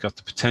something, you've got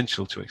the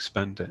potential to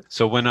expand it.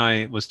 So when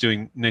I was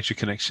doing nature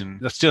connection,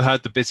 I still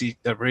had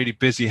a really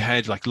busy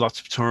head, like lots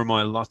of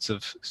turmoil, lots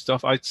of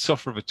stuff. I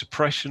suffered with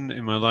depression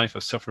in my life. I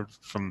suffered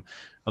from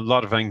a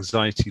lot of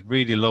anxiety,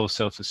 really low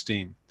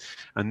self-esteem.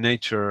 And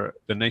the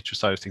nature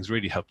side of things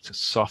really helped to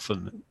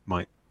soften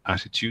my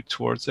attitude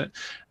towards it.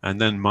 And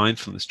then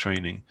mindfulness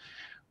training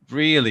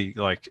really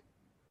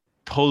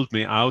pulled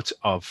me out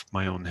of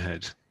my own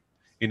head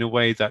in a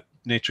way that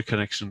Nature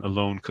Connection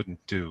alone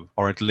couldn't do,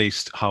 or at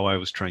least how I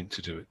was trying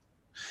to do it.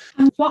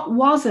 And what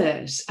was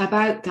it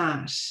about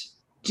that?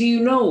 Do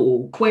you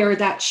know where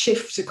that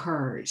shift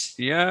occurred?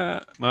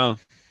 Yeah, well,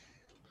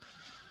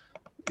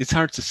 it's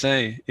hard to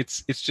say.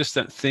 It's just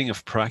that thing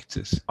of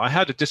practice. I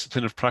had a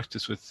discipline of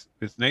practice with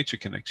Nature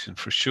Connection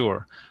for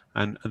sure,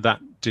 and that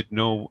did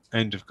no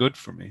end of good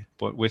for me.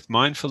 But with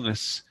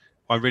mindfulness,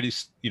 I really,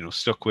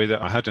 stuck with it.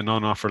 I had an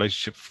on-off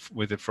relationship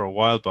with it for a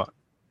while, but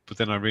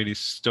then I really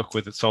stuck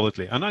with it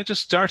solidly, and I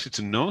just started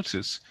to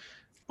notice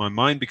my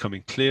mind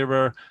becoming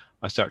clearer.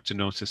 I started to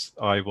notice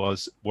I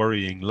was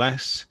worrying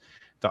less,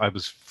 that I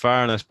was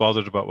far less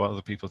bothered about what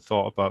other people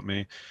thought about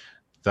me,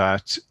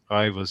 that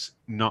I was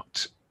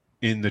not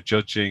in the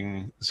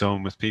judging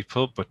zone with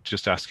people, but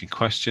just asking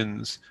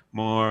questions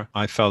more.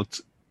 I felt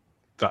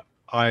that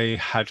I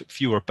had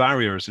fewer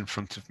barriers in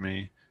front of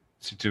me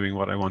to doing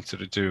what I wanted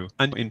to do.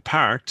 And in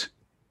part,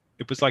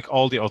 it was like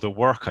all the other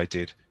work I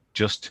did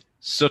just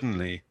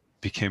suddenly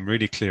became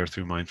really clear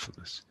through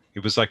mindfulness.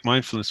 It was like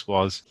mindfulness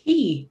was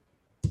Key.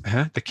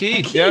 the key.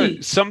 A key. Yeah,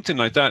 something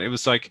like that. It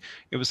was like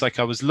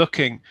I was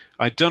looking,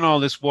 I'd done all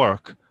this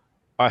work.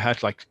 I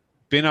had like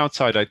been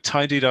outside, I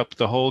tidied up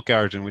the whole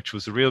garden, which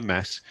was a real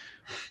mess.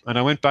 And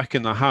I went back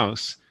in the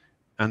house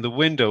and the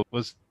window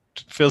was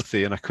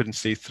filthy and I couldn't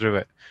see through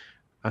it.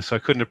 And so I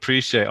couldn't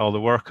appreciate all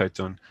the work I'd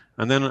done.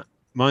 And then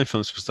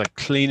mindfulness was like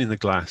cleaning the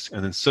glass.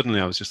 And then suddenly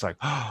I was just like,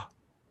 oh,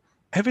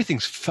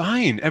 everything's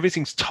fine.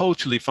 Everything's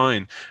totally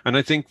fine. And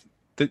I think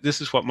that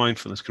this is what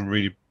mindfulness can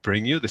really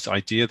bring you, this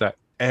idea that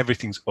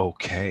everything's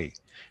okay.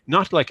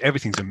 Not like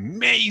everything's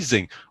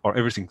amazing or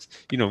everything's,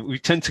 we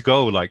tend to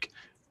go like,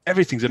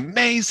 everything's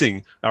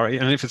amazing. All right.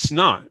 And if it's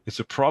not,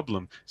 it's a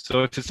problem.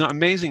 So if it's not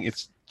amazing,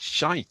 it's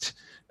shite.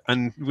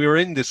 And we're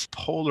in this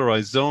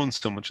polarized zone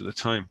so much of the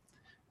time.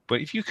 But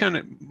if you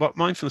what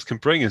mindfulness can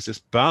bring is this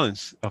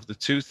balance of the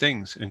two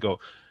things and go,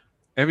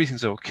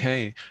 everything's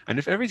okay. And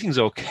if everything's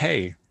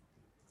okay,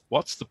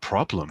 what's the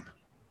problem?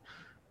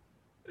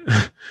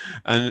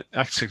 And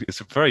actually, it's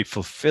a very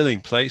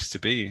fulfilling place to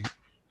be.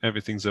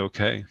 Everything's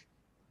okay.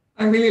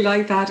 I really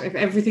like that. If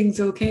everything's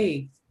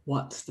okay,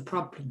 what's the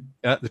problem?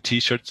 The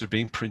t-shirts are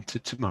being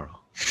printed tomorrow.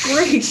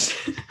 Great.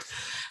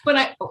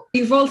 But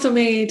you've also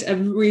made a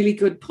really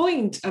good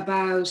point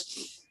about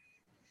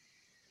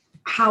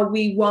how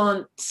we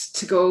want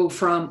to go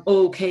from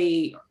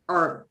okay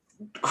or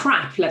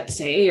crap, let's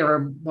say,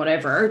 or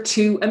whatever,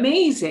 to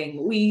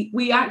amazing.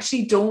 We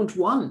actually don't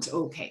want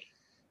okay.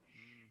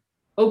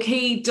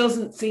 Okay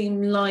doesn't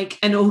seem like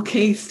an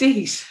okay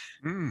state.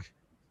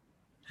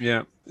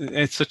 Yeah,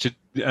 it's such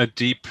a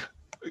deep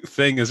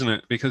thing, isn't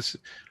it? Because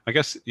I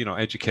guess,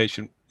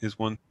 education is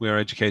one. We're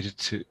educated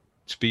to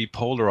be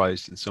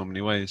polarized in so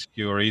many ways.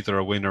 You're either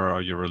a winner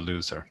or you're a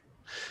loser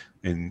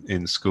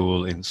in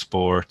school, in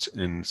sport,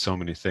 in so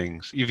many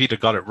things. You've either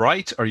got it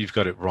right or you've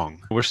got it wrong.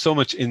 We're so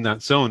much in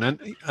that zone,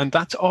 and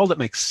that's all that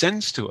makes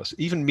sense to us.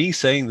 Even me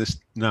saying this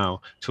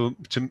now to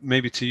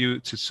maybe to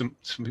you, to some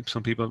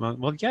people,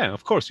 well, yeah,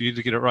 of course, you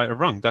either get it right or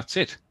wrong. That's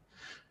it.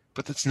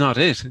 But that's not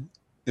it.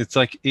 It's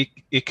like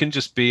it can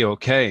just be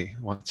okay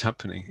what's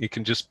happening. It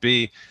can just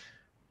be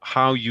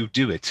how you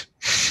do it,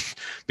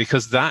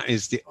 because that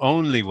is the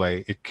only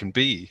way it can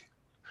be.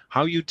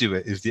 How you do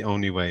it is the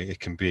only way it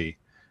can be.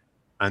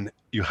 And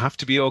you have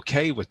to be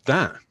okay with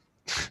that.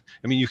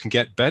 I mean, you can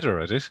get better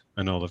at it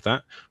and all of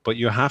that, but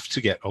you have to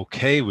get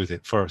okay with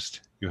it first.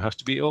 You have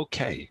to be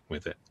okay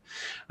with it.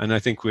 And I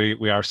think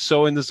we are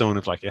so in the zone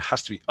of like, it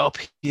has to be up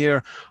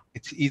here.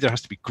 It either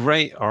has to be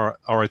great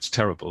or it's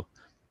terrible.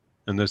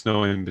 And there's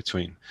no in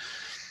between.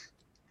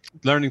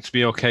 Learning to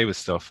be okay with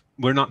stuff,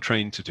 we're not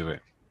trained to do it.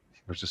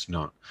 We're just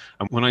not.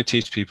 And when I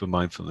teach people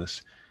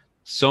mindfulness,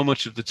 so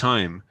much of the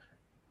time,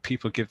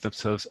 people give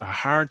themselves a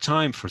hard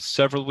time for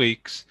several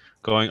weeks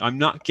going, I'm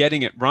not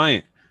getting it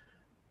right.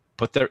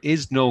 But there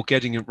is no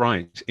getting it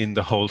right in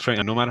the whole training.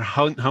 And no matter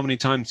how many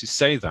times you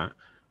say that,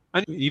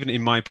 and even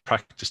in my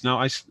practice now,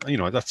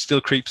 that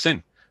still creeps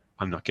in.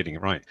 I'm not getting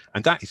it right.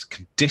 And that is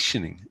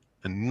conditioning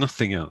and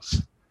nothing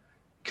else.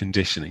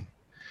 Conditioning.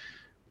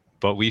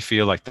 But we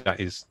feel like that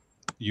is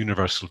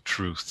universal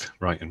truth,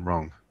 right and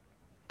wrong.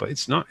 But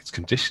it's not, it's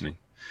conditioning.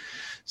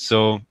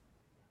 So,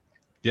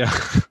 yeah,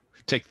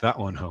 take that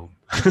one home.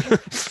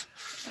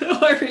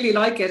 I really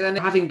like it. And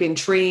having been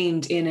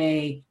trained in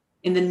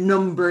the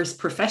numbers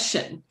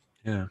profession,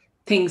 yeah,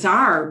 things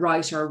are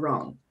right or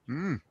wrong.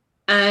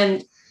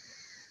 And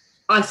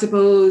I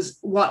suppose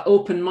what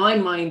opened my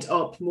mind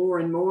up more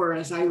and more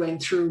as I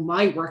went through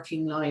my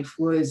working life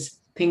was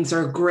things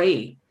are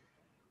gray.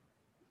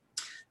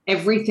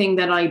 Everything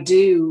that I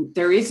do,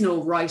 there is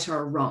no right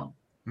or wrong,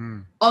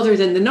 other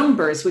than the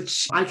numbers,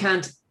 which I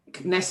can't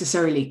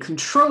necessarily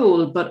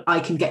control, but I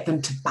can get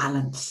them to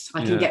balance.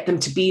 I can get them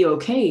to be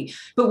okay.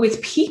 But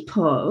with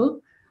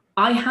people,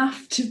 I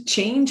have to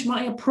change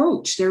my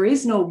approach. There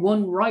is no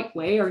one right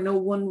way or no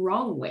one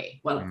wrong way.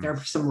 Well, there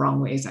are some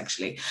wrong ways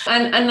actually.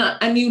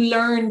 And you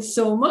learn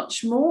so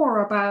much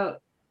more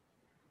about,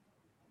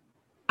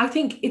 I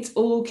think it's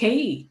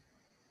okay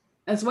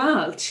as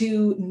well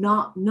to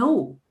not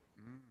know.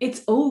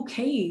 it's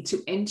okay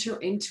to enter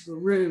into a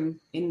room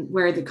in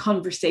where the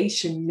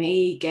conversation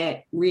may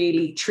get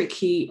really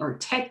tricky or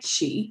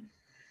touchy,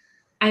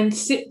 and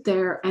sit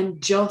there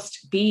and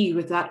just be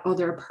with that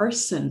other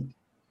person.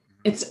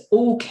 It's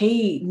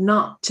okay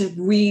not to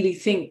really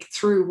think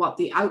through what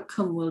the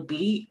outcome will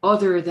be,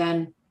 other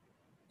than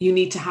you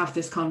need to have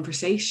this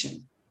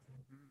conversation.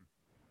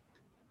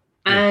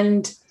 Yeah.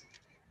 And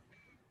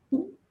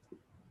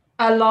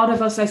a lot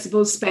of us, I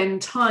suppose,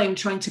 spend time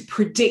trying to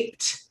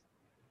predict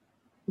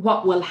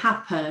what will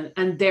happen,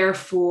 and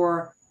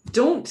therefore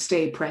don't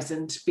stay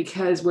present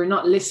because we're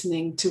not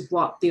listening to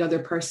what the other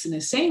person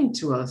is saying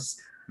to us.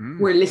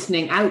 We're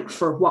listening out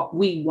for what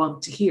we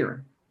want to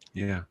hear.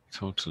 Yeah,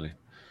 totally.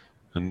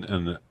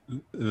 And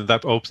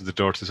that opens the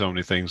door to so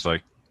many things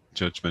like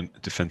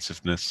judgment,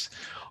 defensiveness,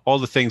 all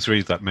the things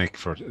really that make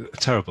for a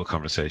terrible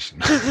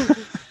conversation.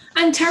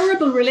 And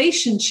terrible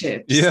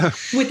relationships, yeah,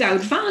 without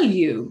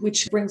value,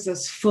 which brings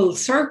us full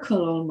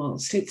circle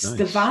almost. It's nice.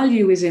 The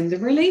value is in the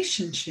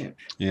relationship.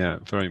 Yeah,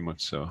 very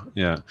much so.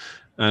 Yeah.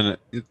 And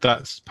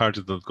that's part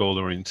of the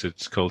goal-oriented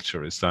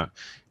culture, is that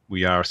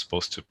we are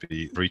supposed to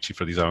be reaching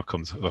for these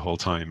outcomes the whole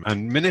time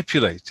and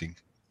manipulating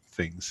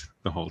things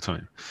the whole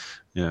time.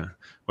 Yeah.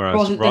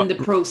 Whereas rather than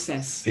the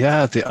process.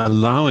 Yeah, the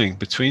allowing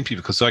between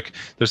people, because like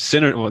there's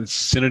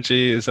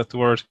synergy, is that the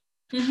word?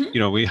 Mm-hmm. You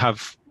know, we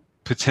have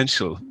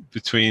potential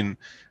between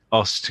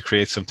us to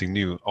create something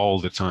new all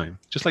the time,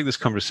 just like this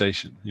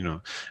conversation, you know,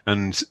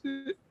 and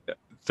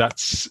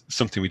that's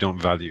something we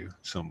don't value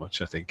so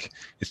much. I think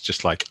it's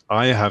just like,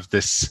 I have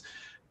this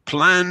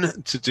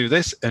plan to do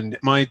this, and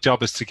my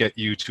job is to get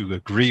you to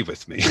agree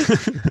with me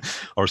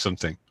or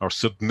something, or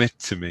submit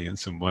to me in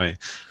some way.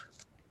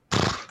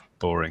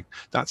 Boring.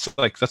 That's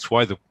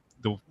why the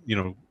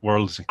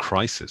world is in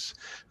crisis.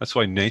 That's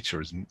why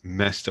nature is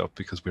messed up,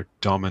 because we're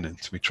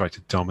dominant. We try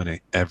to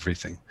dominate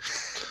everything.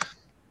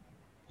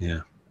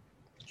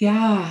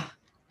 Yeah.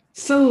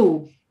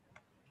 So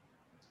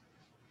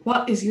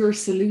what is your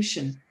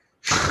solution?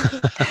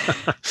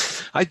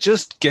 I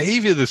just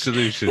gave you the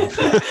solution.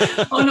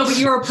 Oh no, but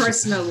your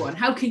personal one.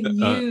 How can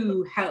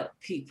you help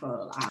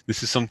people?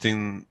 This is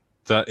something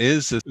that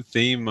is a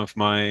theme of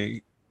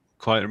my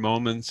quieter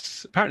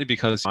moments, partly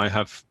because I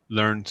have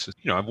learned to,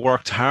 I've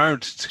worked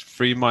hard to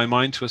free my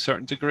mind to a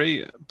certain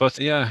degree. But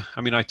yeah,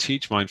 I mean, I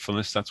teach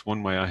mindfulness. That's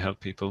one way I help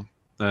people.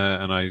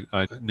 And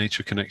I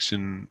nature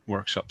connection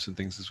workshops and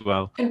things as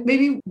well. And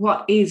maybe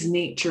what is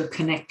nature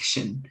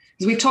connection?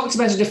 Because we've talked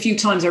about it a few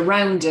times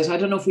around it. I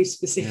don't know if we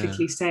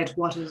specifically said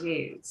what it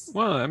is.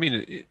 Well, I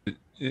mean, it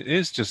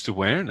is just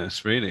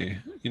awareness, really.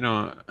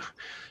 I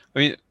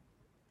mean,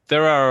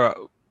 there are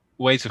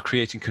ways of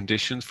creating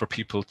conditions for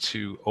people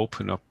to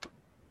open up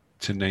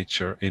to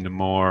nature in a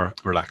more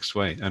relaxed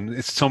way.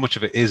 And so much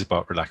of it is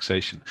about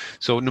relaxation.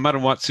 So no matter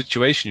what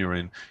situation you're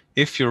in,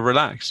 if you're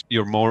relaxed,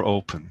 you're more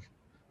open.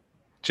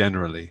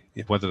 Generally,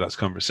 whether that's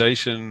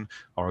conversation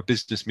or a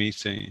business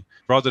meeting,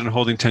 rather than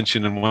holding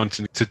tension and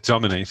wanting to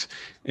dominate,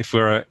 if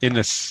we're in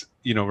this,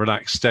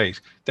 relaxed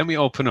state, then we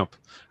open up.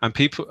 And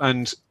people,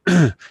 and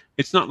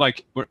it's not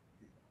like we're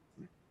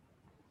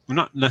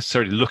not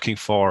necessarily looking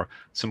for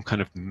some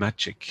kind of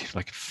magic,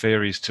 like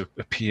fairies to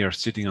appear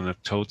sitting on a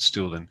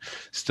toadstool and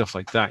stuff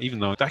like that, even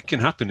though that can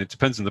happen. It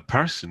depends on the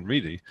person,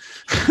 really.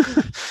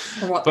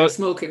 Or what they're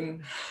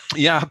smoking.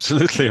 Yeah,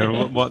 absolutely.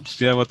 Or what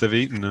they've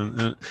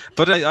eaten.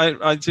 But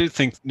I do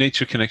think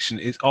nature connection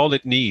is all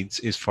it needs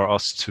is for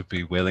us to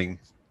be willing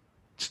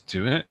to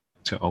do it,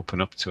 to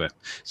open up to it.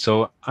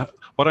 So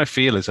what I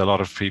feel is a lot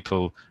of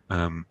people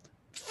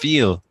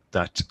feel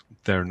that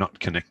they're not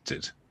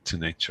connected to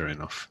nature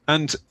enough.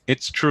 And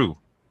it's true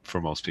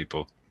for most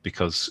people,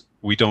 because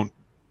we don't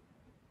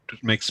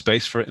make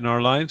space for it in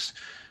our lives.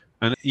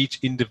 And each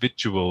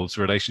individual's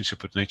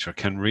relationship with nature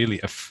can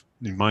really,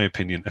 in my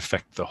opinion,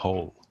 affect the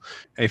whole.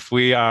 If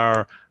we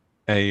are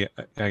a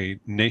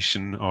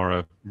nation or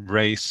a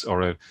race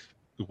or a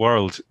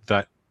world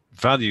that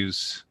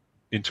values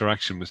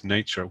interaction with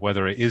nature,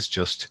 whether it is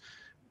just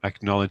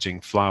acknowledging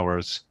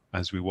flowers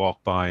as we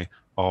walk by,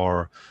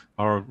 or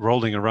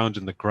rolling around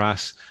in the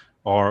grass,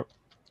 or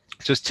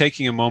just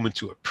taking a moment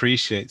to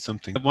appreciate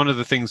something. One of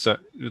the things that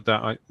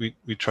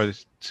we try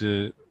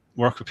to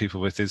work with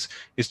people with is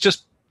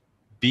just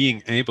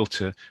being able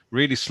to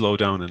really slow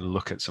down and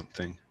look at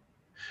something.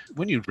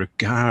 When you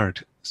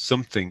regard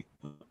something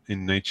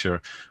in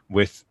nature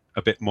with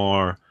a bit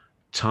more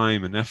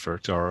time and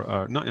effort,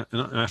 or not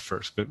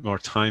effort, but more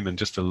time and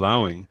just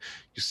allowing,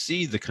 you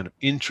see the kind of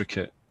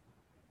intricate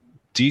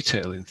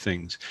detail in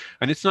things.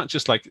 And it's not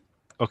just like,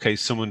 okay,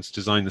 someone's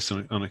designed this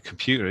on a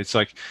computer. It's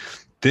like,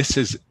 this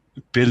is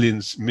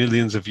billions,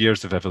 millions of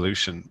years of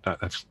evolution that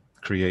have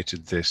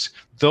created this.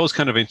 Those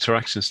kind of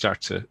interactions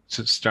start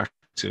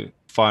to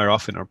fire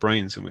off in our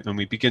brains, and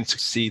we begin to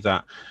see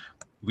that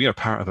we are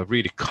part of a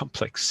really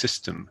complex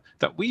system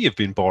that we have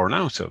been born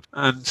out of.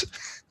 And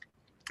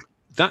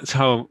that's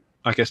how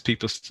I guess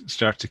people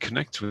start to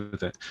connect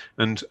with it.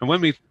 And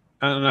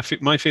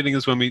my feeling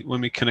is when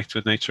we connect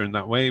with nature in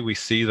that way, we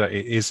see that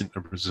it isn't a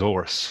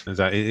resource,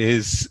 that it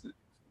is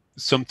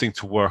something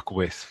to work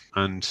with.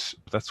 And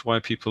that's why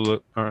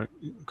people are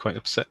quite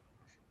upset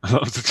a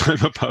lot of the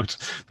time about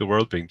the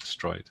world being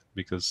destroyed,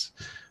 because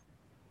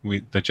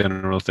the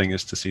general thing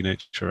is to see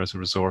nature as a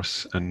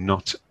resource and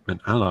not an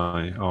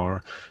ally,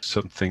 or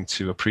something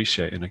to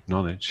appreciate and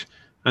acknowledge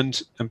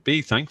and be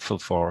thankful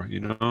for.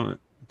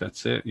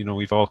 That's it.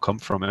 We've all come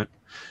from it.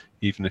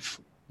 Even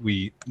if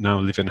we now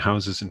live in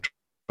houses and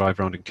drive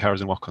around in cars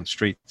and walk on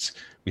streets,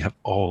 we have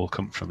all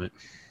come from it.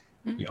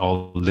 We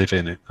all live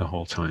in it the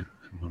whole time,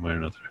 in one way or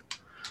another.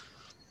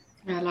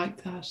 I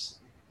like that.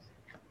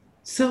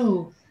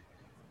 So,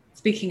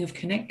 speaking of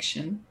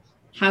connection,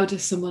 how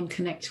does someone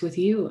connect with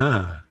you?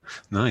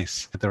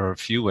 Nice. There are a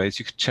few ways.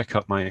 You could check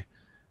out my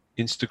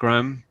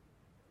Instagram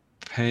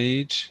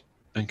page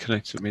and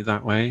connect with me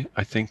that way.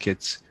 I think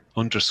it's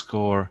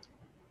 _Alan_Creed.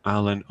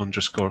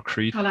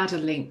 I'll add a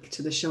link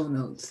to the show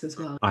notes as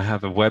well. I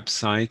have a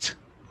website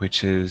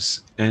which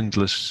is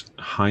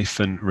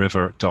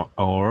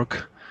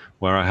endless-river.org,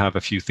 where I have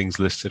a few things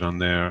listed on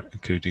there,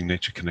 including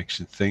nature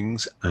connection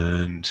things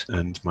and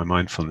my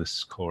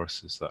mindfulness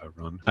courses that I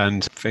run.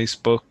 And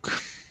Facebook,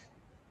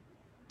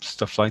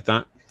 stuff like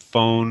that.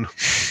 Phone,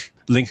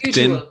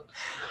 LinkedIn. Usual.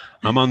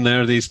 I'm on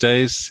there these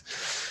days.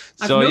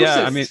 So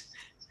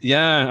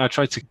I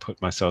try to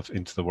put myself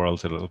into the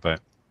world a little bit,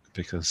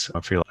 because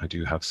I feel I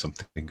do have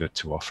something good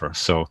to offer.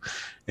 So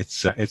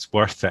it's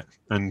worth it.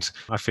 And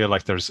I feel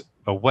like there's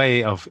a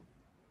way of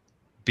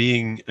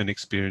being an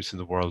experience in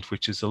the world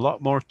which is a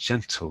lot more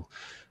gentle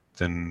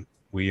than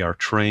we are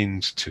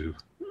trained to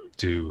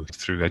do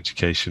through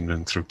education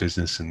and through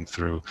business and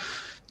through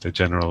the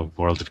general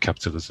world of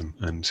capitalism.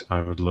 And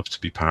I would love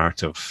to be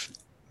part of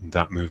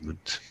that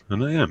movement,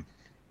 and I am.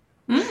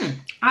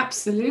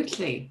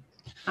 Absolutely.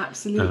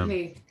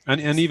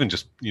 And even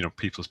just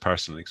people's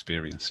personal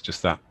experience,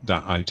 just that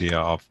idea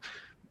of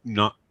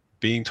not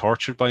being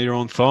tortured by your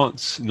own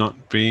thoughts,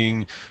 not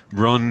being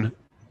run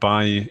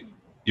by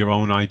your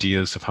own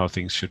ideas of how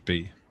things should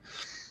be.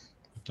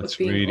 That's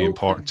really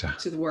important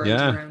to the world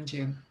around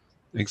you.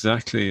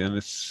 Exactly. And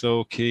it's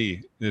so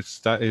key.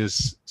 That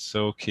is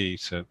so key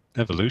to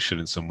evolution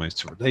in some ways,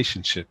 to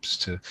relationships,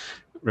 to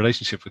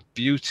relationship with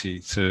beauty,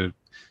 to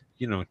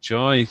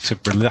joy, to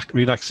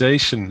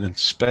relaxation and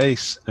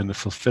space, and a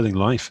fulfilling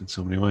life in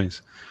so many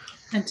ways.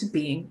 And to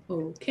being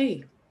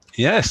okay.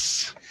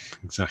 Yes,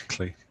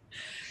 exactly.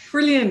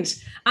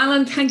 Brilliant.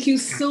 Alan, thank you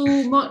so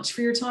much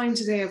for your time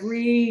today. I've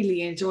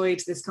really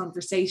enjoyed this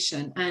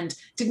conversation and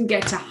didn't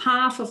get to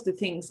half of the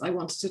things I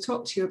wanted to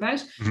talk to you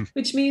about,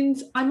 which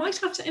means I might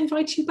have to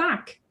invite you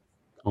back.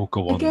 Oh,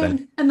 go on again,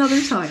 then.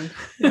 Another time.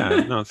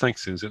 Yeah, no,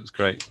 thanks, Suze. It was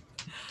great.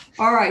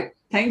 All right.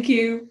 Thank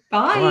you.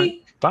 Bye. All right.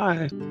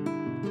 Bye.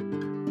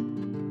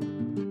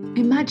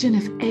 Imagine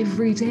if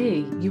every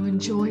day you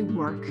enjoy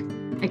work,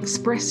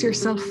 express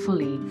yourself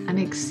fully, and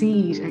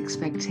exceed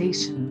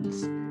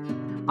expectations.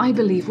 I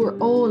believe we're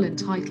all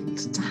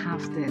entitled to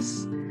have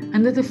this,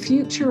 and that the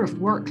future of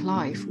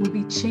work-life will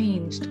be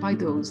changed by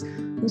those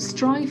who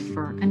strive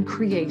for and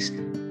create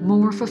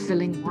more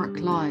fulfilling work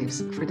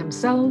lives for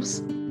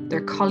themselves,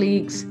 their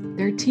colleagues,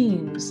 their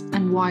teams,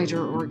 and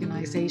wider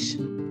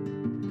organisation.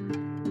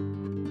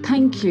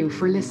 Thank you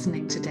for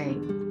listening today,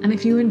 and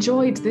if you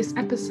enjoyed this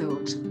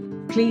episode,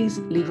 please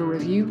leave a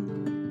review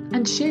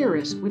and share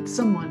it with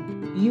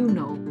someone you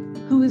know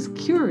who is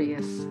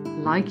curious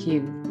like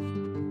you.